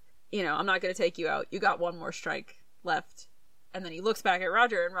says, I'm not going to take you out. You got one more strike left. And then he looks back at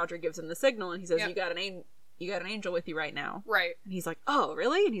Roger, and Roger gives him the signal, and he says, You got an angel with you right now. Right. And he's like, oh,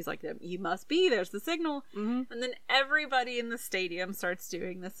 really? And he's like, you must be. There's the signal. Mm-hmm. And then everybody in the stadium starts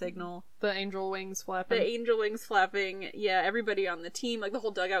doing the signal. The angel wings flapping. Yeah, everybody on the team. The whole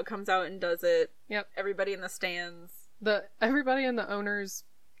dugout comes out and does it. Yep. Everybody in the stands. Everybody in the owner's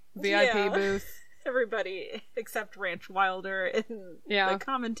VIP booth. Everybody except Ranch Wilder in the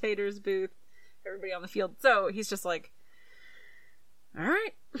commentator's booth. Everybody on the field. So he's just like, all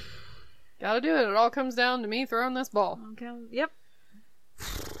right. Gotta do it. It all comes down to me throwing this ball. Okay. Yep.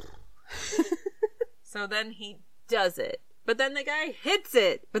 So then he does it. But then the guy hits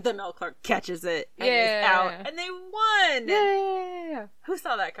it. But then Mel Clark catches it and is out. And they won! Yeah! Who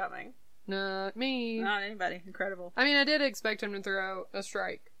saw that coming? Not me. Not anybody. Incredible. I mean, I did expect him to throw a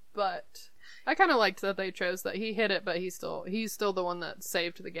strike, but I kind of liked that they chose that he hit it, but he's still the one that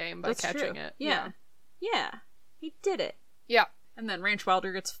saved the game by That's catching true. it. Yeah. Yeah. He did it. Yeah. And then Ranch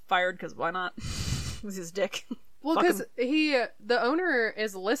Wilder gets fired because why not? It was his dick. Well, Fuck because him. the owner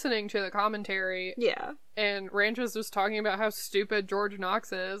is listening to the commentary, Yeah. and Ranch is just talking about how stupid George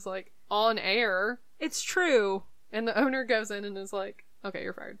Knox is, like, on air, It's true. and the owner goes in and is like, okay,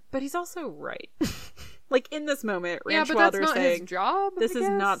 you're fired. But he's also right. Like, in this moment, Yeah, Ranch but Wilder's that's not saying, his job, this I is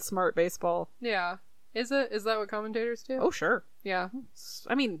guess? not smart baseball. Yeah. Is it? Is that what commentators do? Oh, sure. Yeah.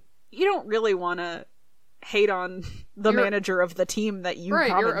 I mean, you don't really want to hate on the manager of the team that you Right,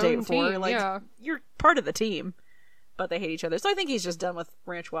 your commentate own for. team, Like, yeah. you're part of the team. But they hate each other. So I think he's just done with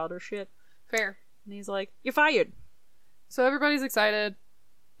Ranch Wilder shit. Fair. And he's like, you're fired. So everybody's excited.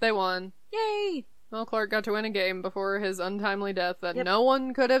 They won. Yay! Mel Clark got to win a game before his untimely death that Yep. no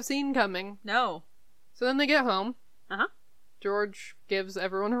one could have seen coming. No. So then they get home. Uh-huh. George gives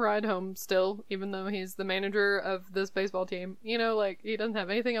everyone a ride home still, even though he's the manager of this baseball team. You know, like, he doesn't have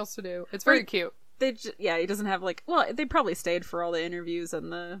anything else to do. It's very Right. cute. Yeah, he doesn't have, like... Well, they probably stayed for all the interviews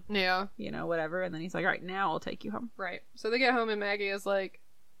and the, Yeah, you know, whatever. And then he's like, all right, now I'll take you home. right. So they get home and Maggie is like,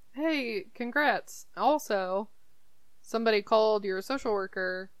 hey, congrats. Also, somebody called your social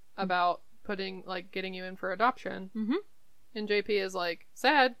worker about getting you in for adoption. Mm-hmm. And JP is like,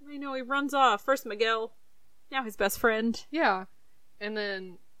 sad. I know, he runs off. First Miguel, now his best friend. Yeah. And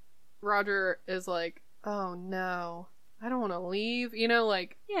then Roger is like, oh no, I don't want to leave. You know,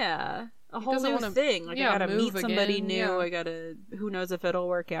 like, Yeah. A whole doesn't new wanna- thing. Like, yeah, I gotta move meet somebody again, new. yeah. I gotta... Who knows if it'll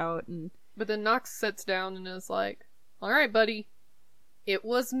work out. And but then Knox sits down and is like, all right, buddy, it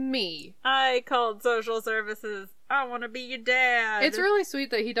was me. I called social services. I want to be your dad. It's really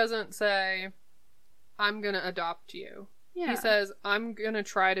sweet that he doesn't say, I'm gonna adopt you. Yeah. He says, I'm gonna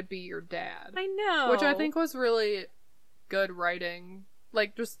try to be your dad. I know. Which I think was really good writing.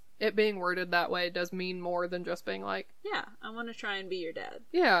 Like, just it being worded that way does mean more than just being like, Yeah, I want to try and be your dad.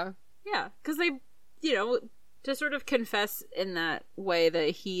 yeah. Yeah, because they, you know, to sort of confess in that way that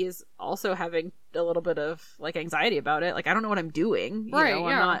he is also having a little bit of, like, anxiety about it. Like, I don't know what I'm doing. You Right, know,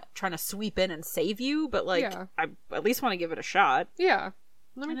 yeah. I'm not trying to sweep in and save you, but, like, Yeah. I at least want to give it a shot. Yeah.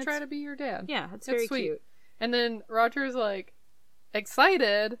 Let me And try it's- to be your dad. Yeah, it's very sweet. cute. And then Roger's like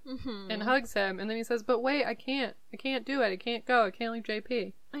excited Mm-hmm. and hugs him, and then he says, but wait, I can't do it. I can't go. I can't leave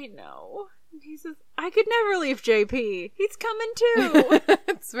JP. I know. And he says, I could never leave JP. He's coming too.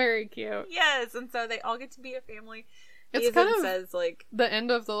 It's very cute. Yes, and so they all get to be a family. It's He even kind of says, like, the end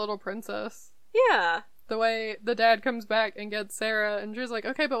of The Little Princess. yeah. The way the dad comes back and gets Sarah, and she's like,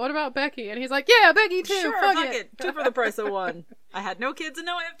 okay, but what about Becky? And he's like, yeah, Becky too. Sure, fuck fuck it. it. 2 for the price of 1. I had no kids and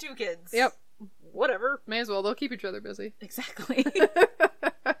now I have 2 kids. Yep. Whatever. May as well. They'll keep each other busy. Exactly.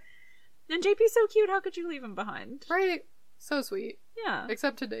 And JP's so cute. How could you leave him behind? Right? So sweet. Yeah.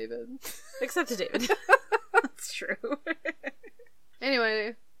 Except to David. Except to David. That's true.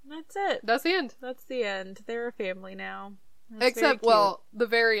 Anyway, That's it. that's the end. That's the end. They're a family now. That's very Except, cute. well, the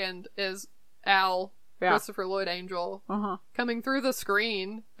very end is Al, Yeah. Christopher Lloyd Angel, Uh-huh. coming through the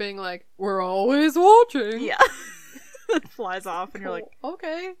screen, being like, we're always watching. Yeah. It flies off and you're like,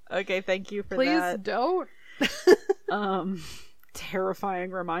 okay, okay, thank you for please that. don't.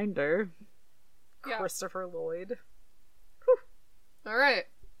 Terrifying reminder. Yeah. Christopher Lloyd. All right.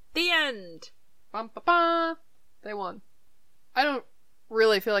 The end. Bum, ba, ba. They won. I don't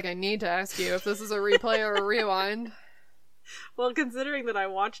really feel like I need to ask you if this is a replay or a rewind. Well, considering that I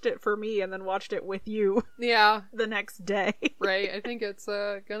watched it for me and then watched it with you Yeah, the next day. right. I think it's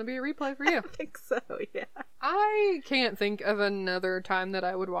gonna be a replay for you. I think so, yeah. I can't think of another time that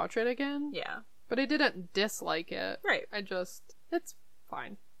I would watch it again. Yeah. But I didn't dislike it. Right. It's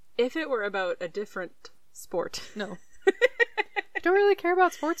fine. If it were about a different sport. No. I don't really care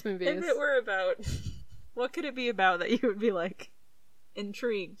about sports movies. If it were about... What could it be about that you would be, like,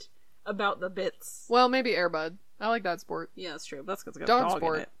 intrigued about the bits? Well, maybe Air Bud. I like that sport. Yeah, that's true. That's because it's got Dog a dog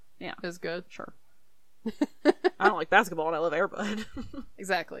sport. in it. Yeah, Is good. sure. I don't like basketball and I love Air Bud.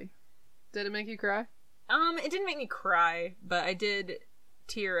 Exactly. Did it make you cry? It didn't make me cry, but I did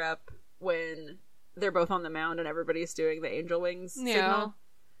tear up when they're both on the mound and everybody's doing the angel wings signal.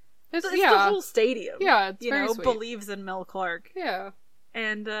 It's, It's yeah. the whole stadium. Yeah, it's you very know, sweet. believes in Mel Clark. Yeah.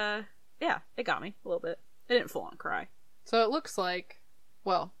 And, yeah, it got me a little bit. I didn't full on cry. So it looks like,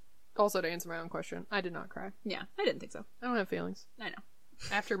 well, also to answer my own question, I did not cry. Yeah, I didn't think so. I don't have feelings. I know.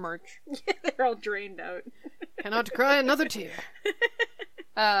 After March. Yeah, they're all drained out. Cannot cry another tear.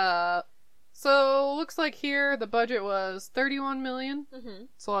 So looks like here the budget was $31 million. Mm-hmm.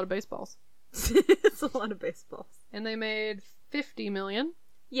 It's a lot of baseballs. It's a lot of baseballs. And they made $50 million.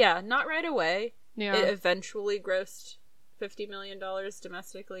 Yeah, not right away. Yeah. It eventually grossed $50 million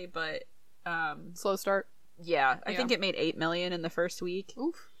domestically, but slow start. Yeah, I think it made $8 million in the first week.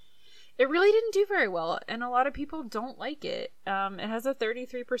 Oof. It really didn't do very well, and a lot of people don't like it. It has a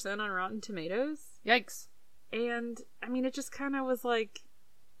 33% on Rotten Tomatoes. Yikes. And, I mean, it just kind of was like...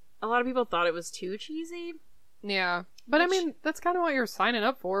 A lot of people thought it was too cheesy. Yeah. But, I mean, that's kind of what you're signing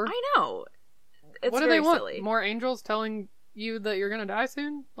up for. I know. It's what do they want? Silly. More angels telling you that you're going to die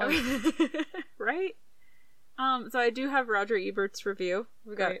soon? Like... Right? So I do have Roger Ebert's review.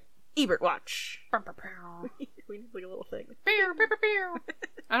 We got Ebert Watch. We need like a little thing.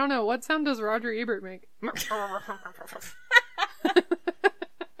 I don't know. What sound does Roger Ebert make?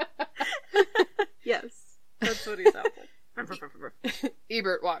 Yes. That's what he sounds like.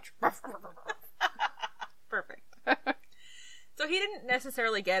 Ebert Watch. Perfect. So he didn't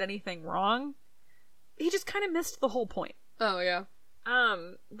necessarily get anything wrong. He just kind of missed the whole point. Oh, yeah.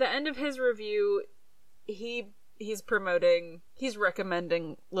 The end of his review, he's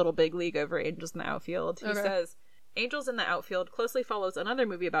recommending Little Big League over Angels in the Outfield. He says, Angels in the Outfield closely follows another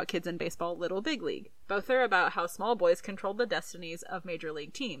movie about kids in baseball, Little Big League. Both are about how small boys control the destinies of major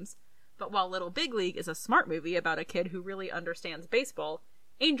league teams. But while Little Big League is a smart movie about a kid who really understands baseball,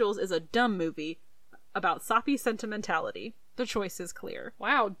 Angels is a dumb movie about soppy sentimentality. The choice is clear.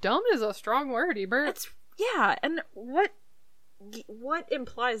 Wow, dumb is a strong word, Ebert. Yeah, and what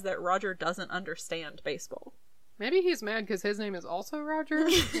implies that Roger doesn't understand baseball? Maybe he's mad because his name is also Roger,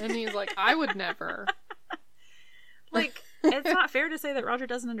 and he's like, I would never. Like, it's not fair to say that Roger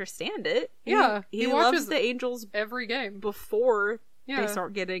doesn't understand it. Yeah, he loves the Angels every game before they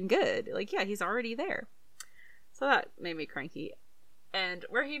start getting good. Like, yeah, he's already there. So that made me cranky. And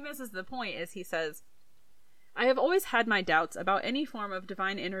where he misses the point is he says, I have always had my doubts about any form of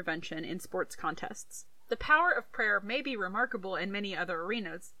divine intervention in sports contests. The power of prayer may be remarkable in many other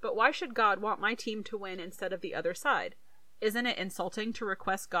arenas, but why should God want my team to win instead of the other side? Isn't it insulting to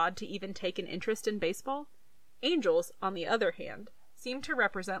request God to even take an interest in baseball? Angels, on the other hand, seem to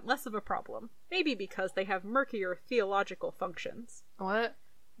represent less of a problem, maybe because they have murkier theological functions. What?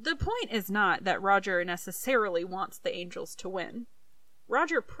 The point is not that Roger necessarily wants the Angels to win.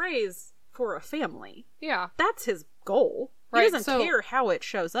 Roger prays for a family. Yeah. That's his goal. Right, he doesn't care how it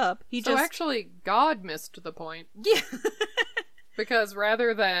shows up. Actually, God missed the point. Yeah. Because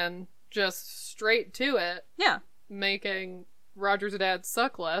rather than just straight to it, making Roger's dad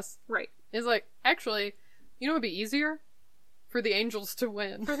suck less, right, is like, actually, you know what would be easier? For the Angels to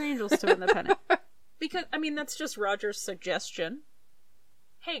win. For the Angels to win the pennant. Because, I mean, that's just Roger's suggestion.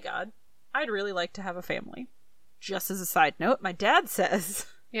 Hey, God, I'd really like to have a family. Just as a side note, my dad says...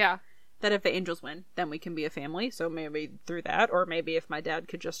 Yeah. That if the Angels win, then we can be a family. So maybe through that, or maybe if my dad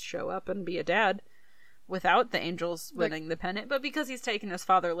could just show up and be a dad without the Angels winning the pennant. But because he's taken his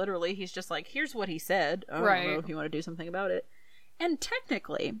father literally, he's just like, here's what he said. I don't know if you want to do something about it. And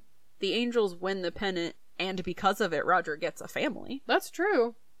technically, the Angels win the pennant, and because of it, Roger gets a family. That's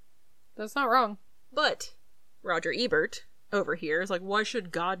true. That's not wrong. But Roger Ebert over here is like, why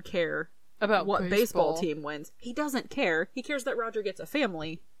should God care about what baseball team wins? He doesn't care. He cares that Roger gets a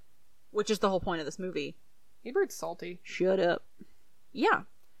family. Which is the whole point of this movie. Ebert's salty. Shut up. Yeah.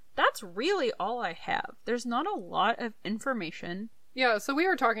 That's really all I have. There's not a lot of information. Yeah, so we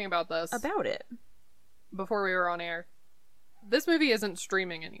were talking about this. About it. Before we were on air. This movie isn't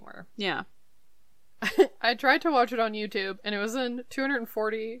streaming anywhere. Yeah. I tried to watch it on YouTube, and it was in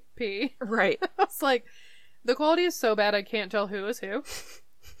 240p. Right. I was like, the quality is so bad I can't tell who is who.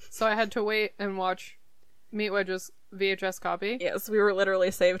 So I had to wait and watch Meat Wedge's VHS copy. Yes, we were literally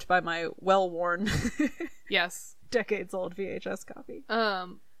saved by my well-worn yes, decades-old VHS copy.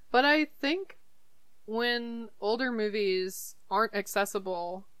 But I think when older movies aren't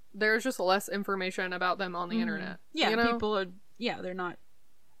accessible, there's just less information about them on the internet. Yeah, you know? people are, they're not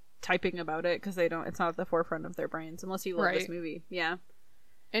typing about it because it's not at the forefront of their brains unless you love this movie. Yeah.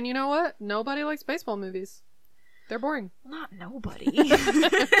 And you know what? Nobody likes baseball movies. They're boring. Not nobody.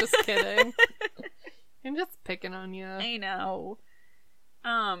 Just kidding. I'm just picking on you. I know.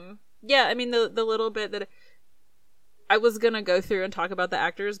 Yeah, I mean, the little bit that I was gonna go through and talk about the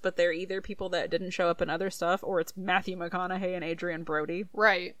actors, but they're either people that didn't show up in other stuff, or it's Matthew McConaughey and Adrian Brody.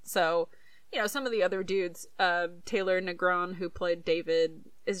 Right. So, some of the other dudes, Taylor Negron, who played David,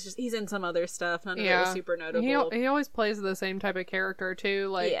 he's in some other stuff. None of it was super notable. He always plays the same type of character too,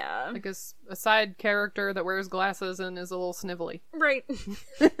 like a side character that wears glasses and is a little snivelly. Right.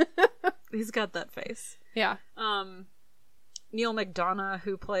 He's got that face. Yeah. Neil McDonough,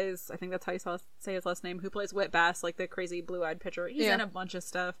 who plays, I think that's how you say his last name, who plays Whit Bass, like the crazy blue-eyed pitcher. He's in a bunch of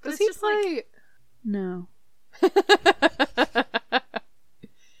stuff. But Does he play? No.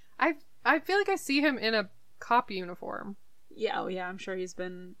 I feel like I see him in a cop uniform. Yeah, I'm sure he's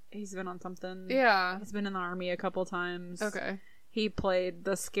been on something. Yeah. He's been in the army a couple times. Okay. He played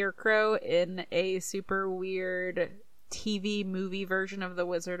the Scarecrow in a super weird TV movie version of The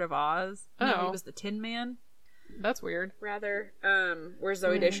Wizard of Oz. Oh. No, he was the Tin Man. That's weird. Rather. Where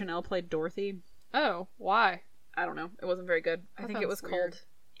Zooey Deschanel played Dorothy. Oh, why? I don't know. It wasn't very good. I think it was weird. called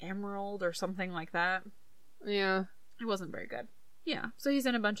Emerald or something like that. Yeah. It wasn't very good. Yeah. So he's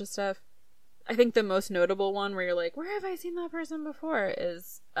in a bunch of stuff. I think the most notable one where you're like, where have I seen that person before?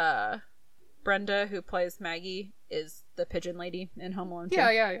 Is Brenda, who plays Maggie, is the pigeon lady in Home Alone 2.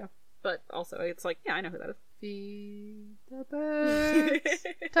 Yeah. But also, it's like, yeah, I know who that is. Feed the birds,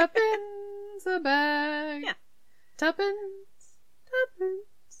 tuppence a bag. Yeah. Tuppence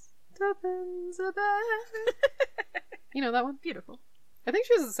a bag. You know that one? Beautiful. I think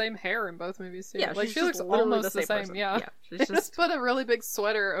she has the same hair in both movies too. Yeah, like she's she looks just literally almost the same. person. Yeah. She's They just just put a really big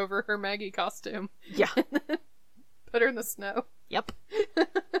sweater over her Maggie costume. yeah. Put her in the snow. Yep.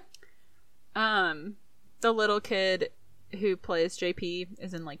 The little kid who plays JP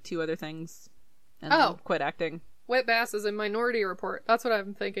is in like 2 other things, and then quit acting. Whit Bass is in Minority Report. That's what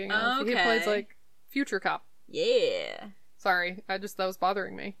I'm thinking of. He plays like future cop. Yeah. Sorry, that was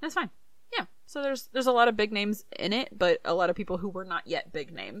bothering me. That's fine. Yeah. So there's a lot of big names in it, but a lot of people who were not yet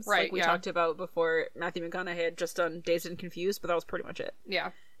big names. Right, Like we talked about before, Matthew McConaughey had just done Dazed and Confused, but that was pretty much it.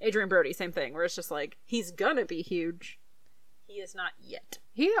 Yeah. Adrian Brody, same thing, where it's just like, he's gonna be huge. He is not yet.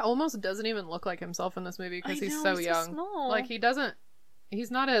 He almost doesn't even look like himself in this movie because he's so young. So small. Like he's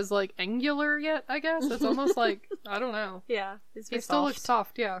not as like angular yet, I guess. It's almost like, I don't know. Yeah. He still looks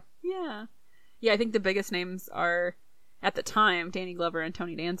soft, yeah. Yeah. Yeah, I think the biggest names are, at the time, Danny Glover and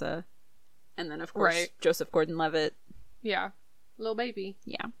Tony Danza. And then, of course, Joseph Gordon-Levitt. Yeah. Little baby.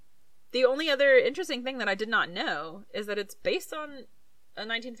 Yeah. The only other interesting thing that I did not know is that it's based on a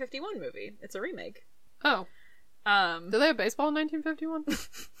 1951 movie. It's a remake. Oh. Do they have baseball in 1951?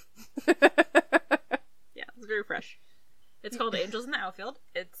 Yeah, it's very fresh. It's called Angels in the Outfield.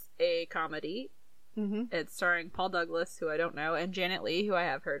 It's a comedy. Mm-hmm. It's starring Paul Douglas, who I don't know, and Janet Leigh, who I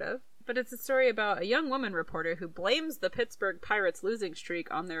have heard of. But it's a story about a young woman reporter who blames the Pittsburgh Pirates' losing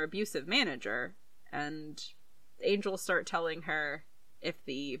streak on their abusive manager. And Angels start telling her if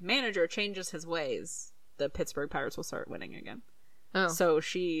the manager changes his ways, the Pittsburgh Pirates will start winning again. Oh. So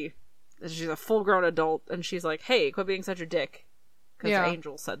she's a full-grown adult, and she's like, hey, quit being such a dick. Because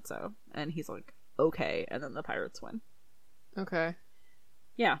Angel said so. And he's like, okay. And then the Pirates win. Okay.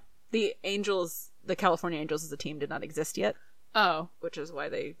 Yeah. The California Angels as a team did not exist yet. Oh. Which is why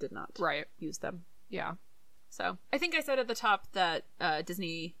they did not use them. Yeah. So, I think I said at the top that the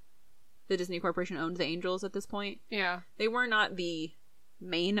Disney Corporation owned the Angels at this point. Yeah. They were not the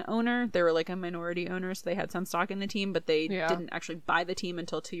main owner. They were like a minority owner, so they had some stock in the team, but they didn't actually buy the team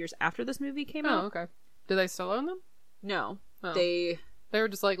until 2 years after this movie came out. Oh, okay. Do they still own them? No. Oh. They were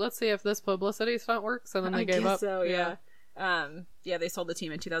just like, let's see if this publicity stunt works, and then they gave up. So, yeah. They sold the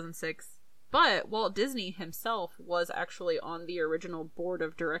team in 2006. But Walt Disney himself was actually on the original board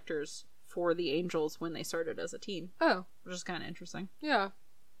of directors for the Angels when they started as a team. Oh. Which is kind of interesting. Yeah.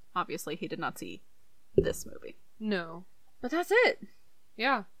 Obviously, he did not see this movie. No. But that's it.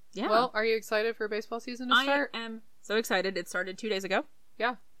 Yeah. Yeah. Well, are you excited for baseball season to start? I am so excited. It started 2 days ago.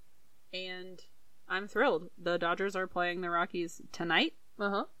 Yeah. And I'm thrilled. The Dodgers are playing the Rockies tonight.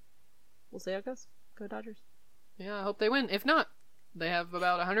 Uh-huh. We'll see how it goes. Go Dodgers. Yeah, I hope they win. If not, they have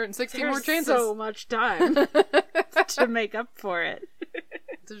about 160 There's more chances. So much time to make up for it.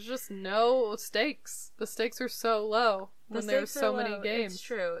 There's just no stakes. The stakes are so low when there's so many games. It's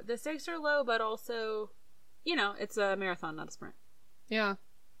true. The stakes are low, but also, it's a marathon, not a sprint. Yeah.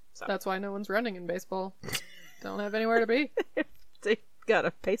 So. That's why no one's running in baseball. Don't have anywhere to be. They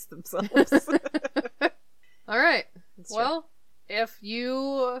gotta pace themselves. All right. Well, if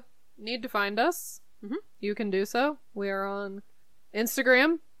you need to find us, you can do so. We are on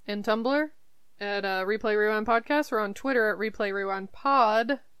Instagram and Tumblr at Replay Rewind Podcast. We're on Twitter at Replay Rewind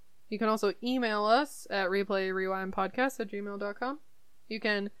Pod. You can also email us at replayrewindpodcast@gmail.com. You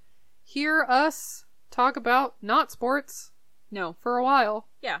can hear us talk about not sports for a while.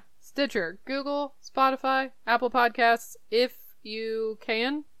 Yeah. Stitcher, Google, Spotify, Apple Podcasts. If you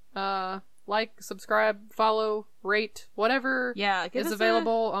can, like, subscribe, follow, rate, whatever is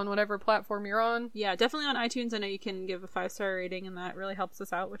available on whatever platform you're on. Yeah, definitely on iTunes. I know you can give a 5-star rating, and that really helps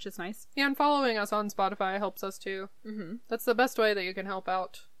us out, which is nice. Yeah, and following us on Spotify helps us too. Mm-hmm. That's the best way that you can help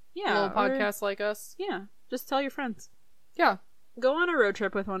out little podcasts like us. Yeah, just tell your friends. Yeah. Go on a road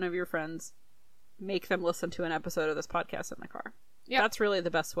trip with one of your friends. Make them listen to an episode of this podcast in the car. Yeah. That's really the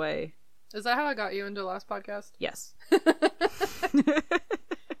best way. Is that how I got you into the last podcast? Yes.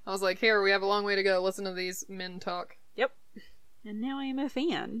 I was like, here, we have a long way to go. Listen to these men talk. Yep. And now I am a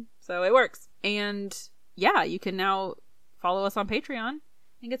fan. So it works. And yeah, you can now follow us on Patreon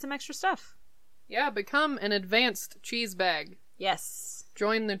and get some extra stuff. Yeah, become an advanced cheese bag. Yes.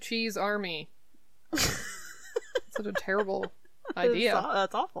 Join the cheese army. Such a terrible idea.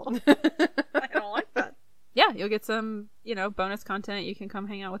 That's awful. I don't like that. Yeah, you'll get some, bonus content. You can come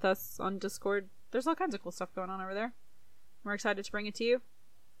hang out with us on Discord. There's all kinds of cool stuff going on over there. We're excited to bring it to you.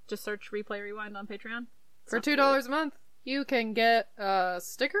 Just search Replay Rewind on Patreon. For $2 a month, you can get a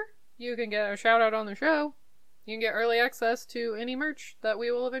sticker. You can get a shout out on the show. You can get early access to any merch that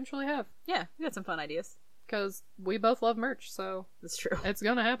we will eventually have. Yeah, we got some fun ideas. Because we both love merch, so... That's true. It's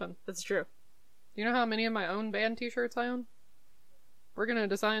gonna happen. That's true. You know how many of my own band t-shirts I own? We're gonna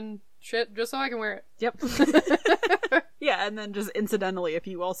design shit just so I can wear it. Yep. Yeah, and then just incidentally, if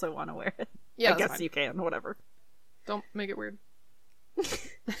you also want to wear it. Yeah, I guess you can, whatever. Don't make it weird.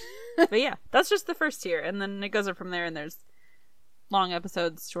 But yeah, that's just the first tier, and then it goes up from there, and there's long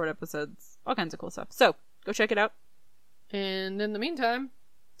episodes, short episodes, all kinds of cool stuff. So, go check it out. And in the meantime,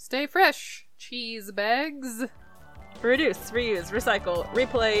 stay fresh, cheese bags. Reduce, reuse, recycle,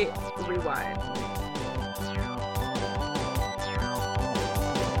 replay, rewind.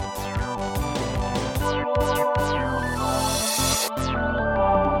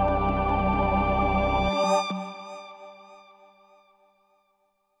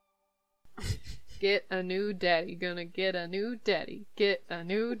 Get a new daddy. Gonna get a new daddy. Get a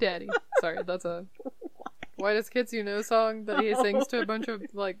new daddy. Sorry, that's a Whitest Kids You Know song that he sings to a bunch of,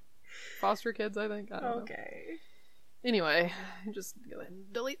 foster kids, I think. I don't know. Okay. Anyway, just go ahead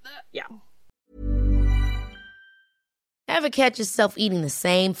and delete that. Yeah. Ever catch yourself eating the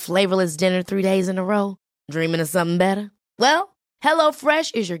same flavorless dinner 3 days in a row? Dreaming of something better? Well,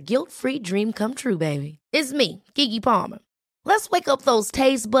 HelloFresh is your guilt-free dream come true, baby. It's me, Keke Palmer. Let's wake up those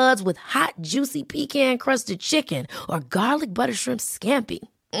taste buds with hot, juicy pecan-crusted chicken or garlic butter shrimp scampi.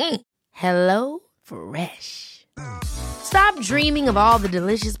 Hello Fresh. Stop dreaming of all the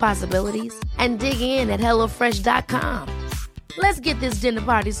delicious possibilities and dig in at HelloFresh.com. Let's get this dinner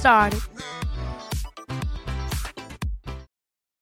party started.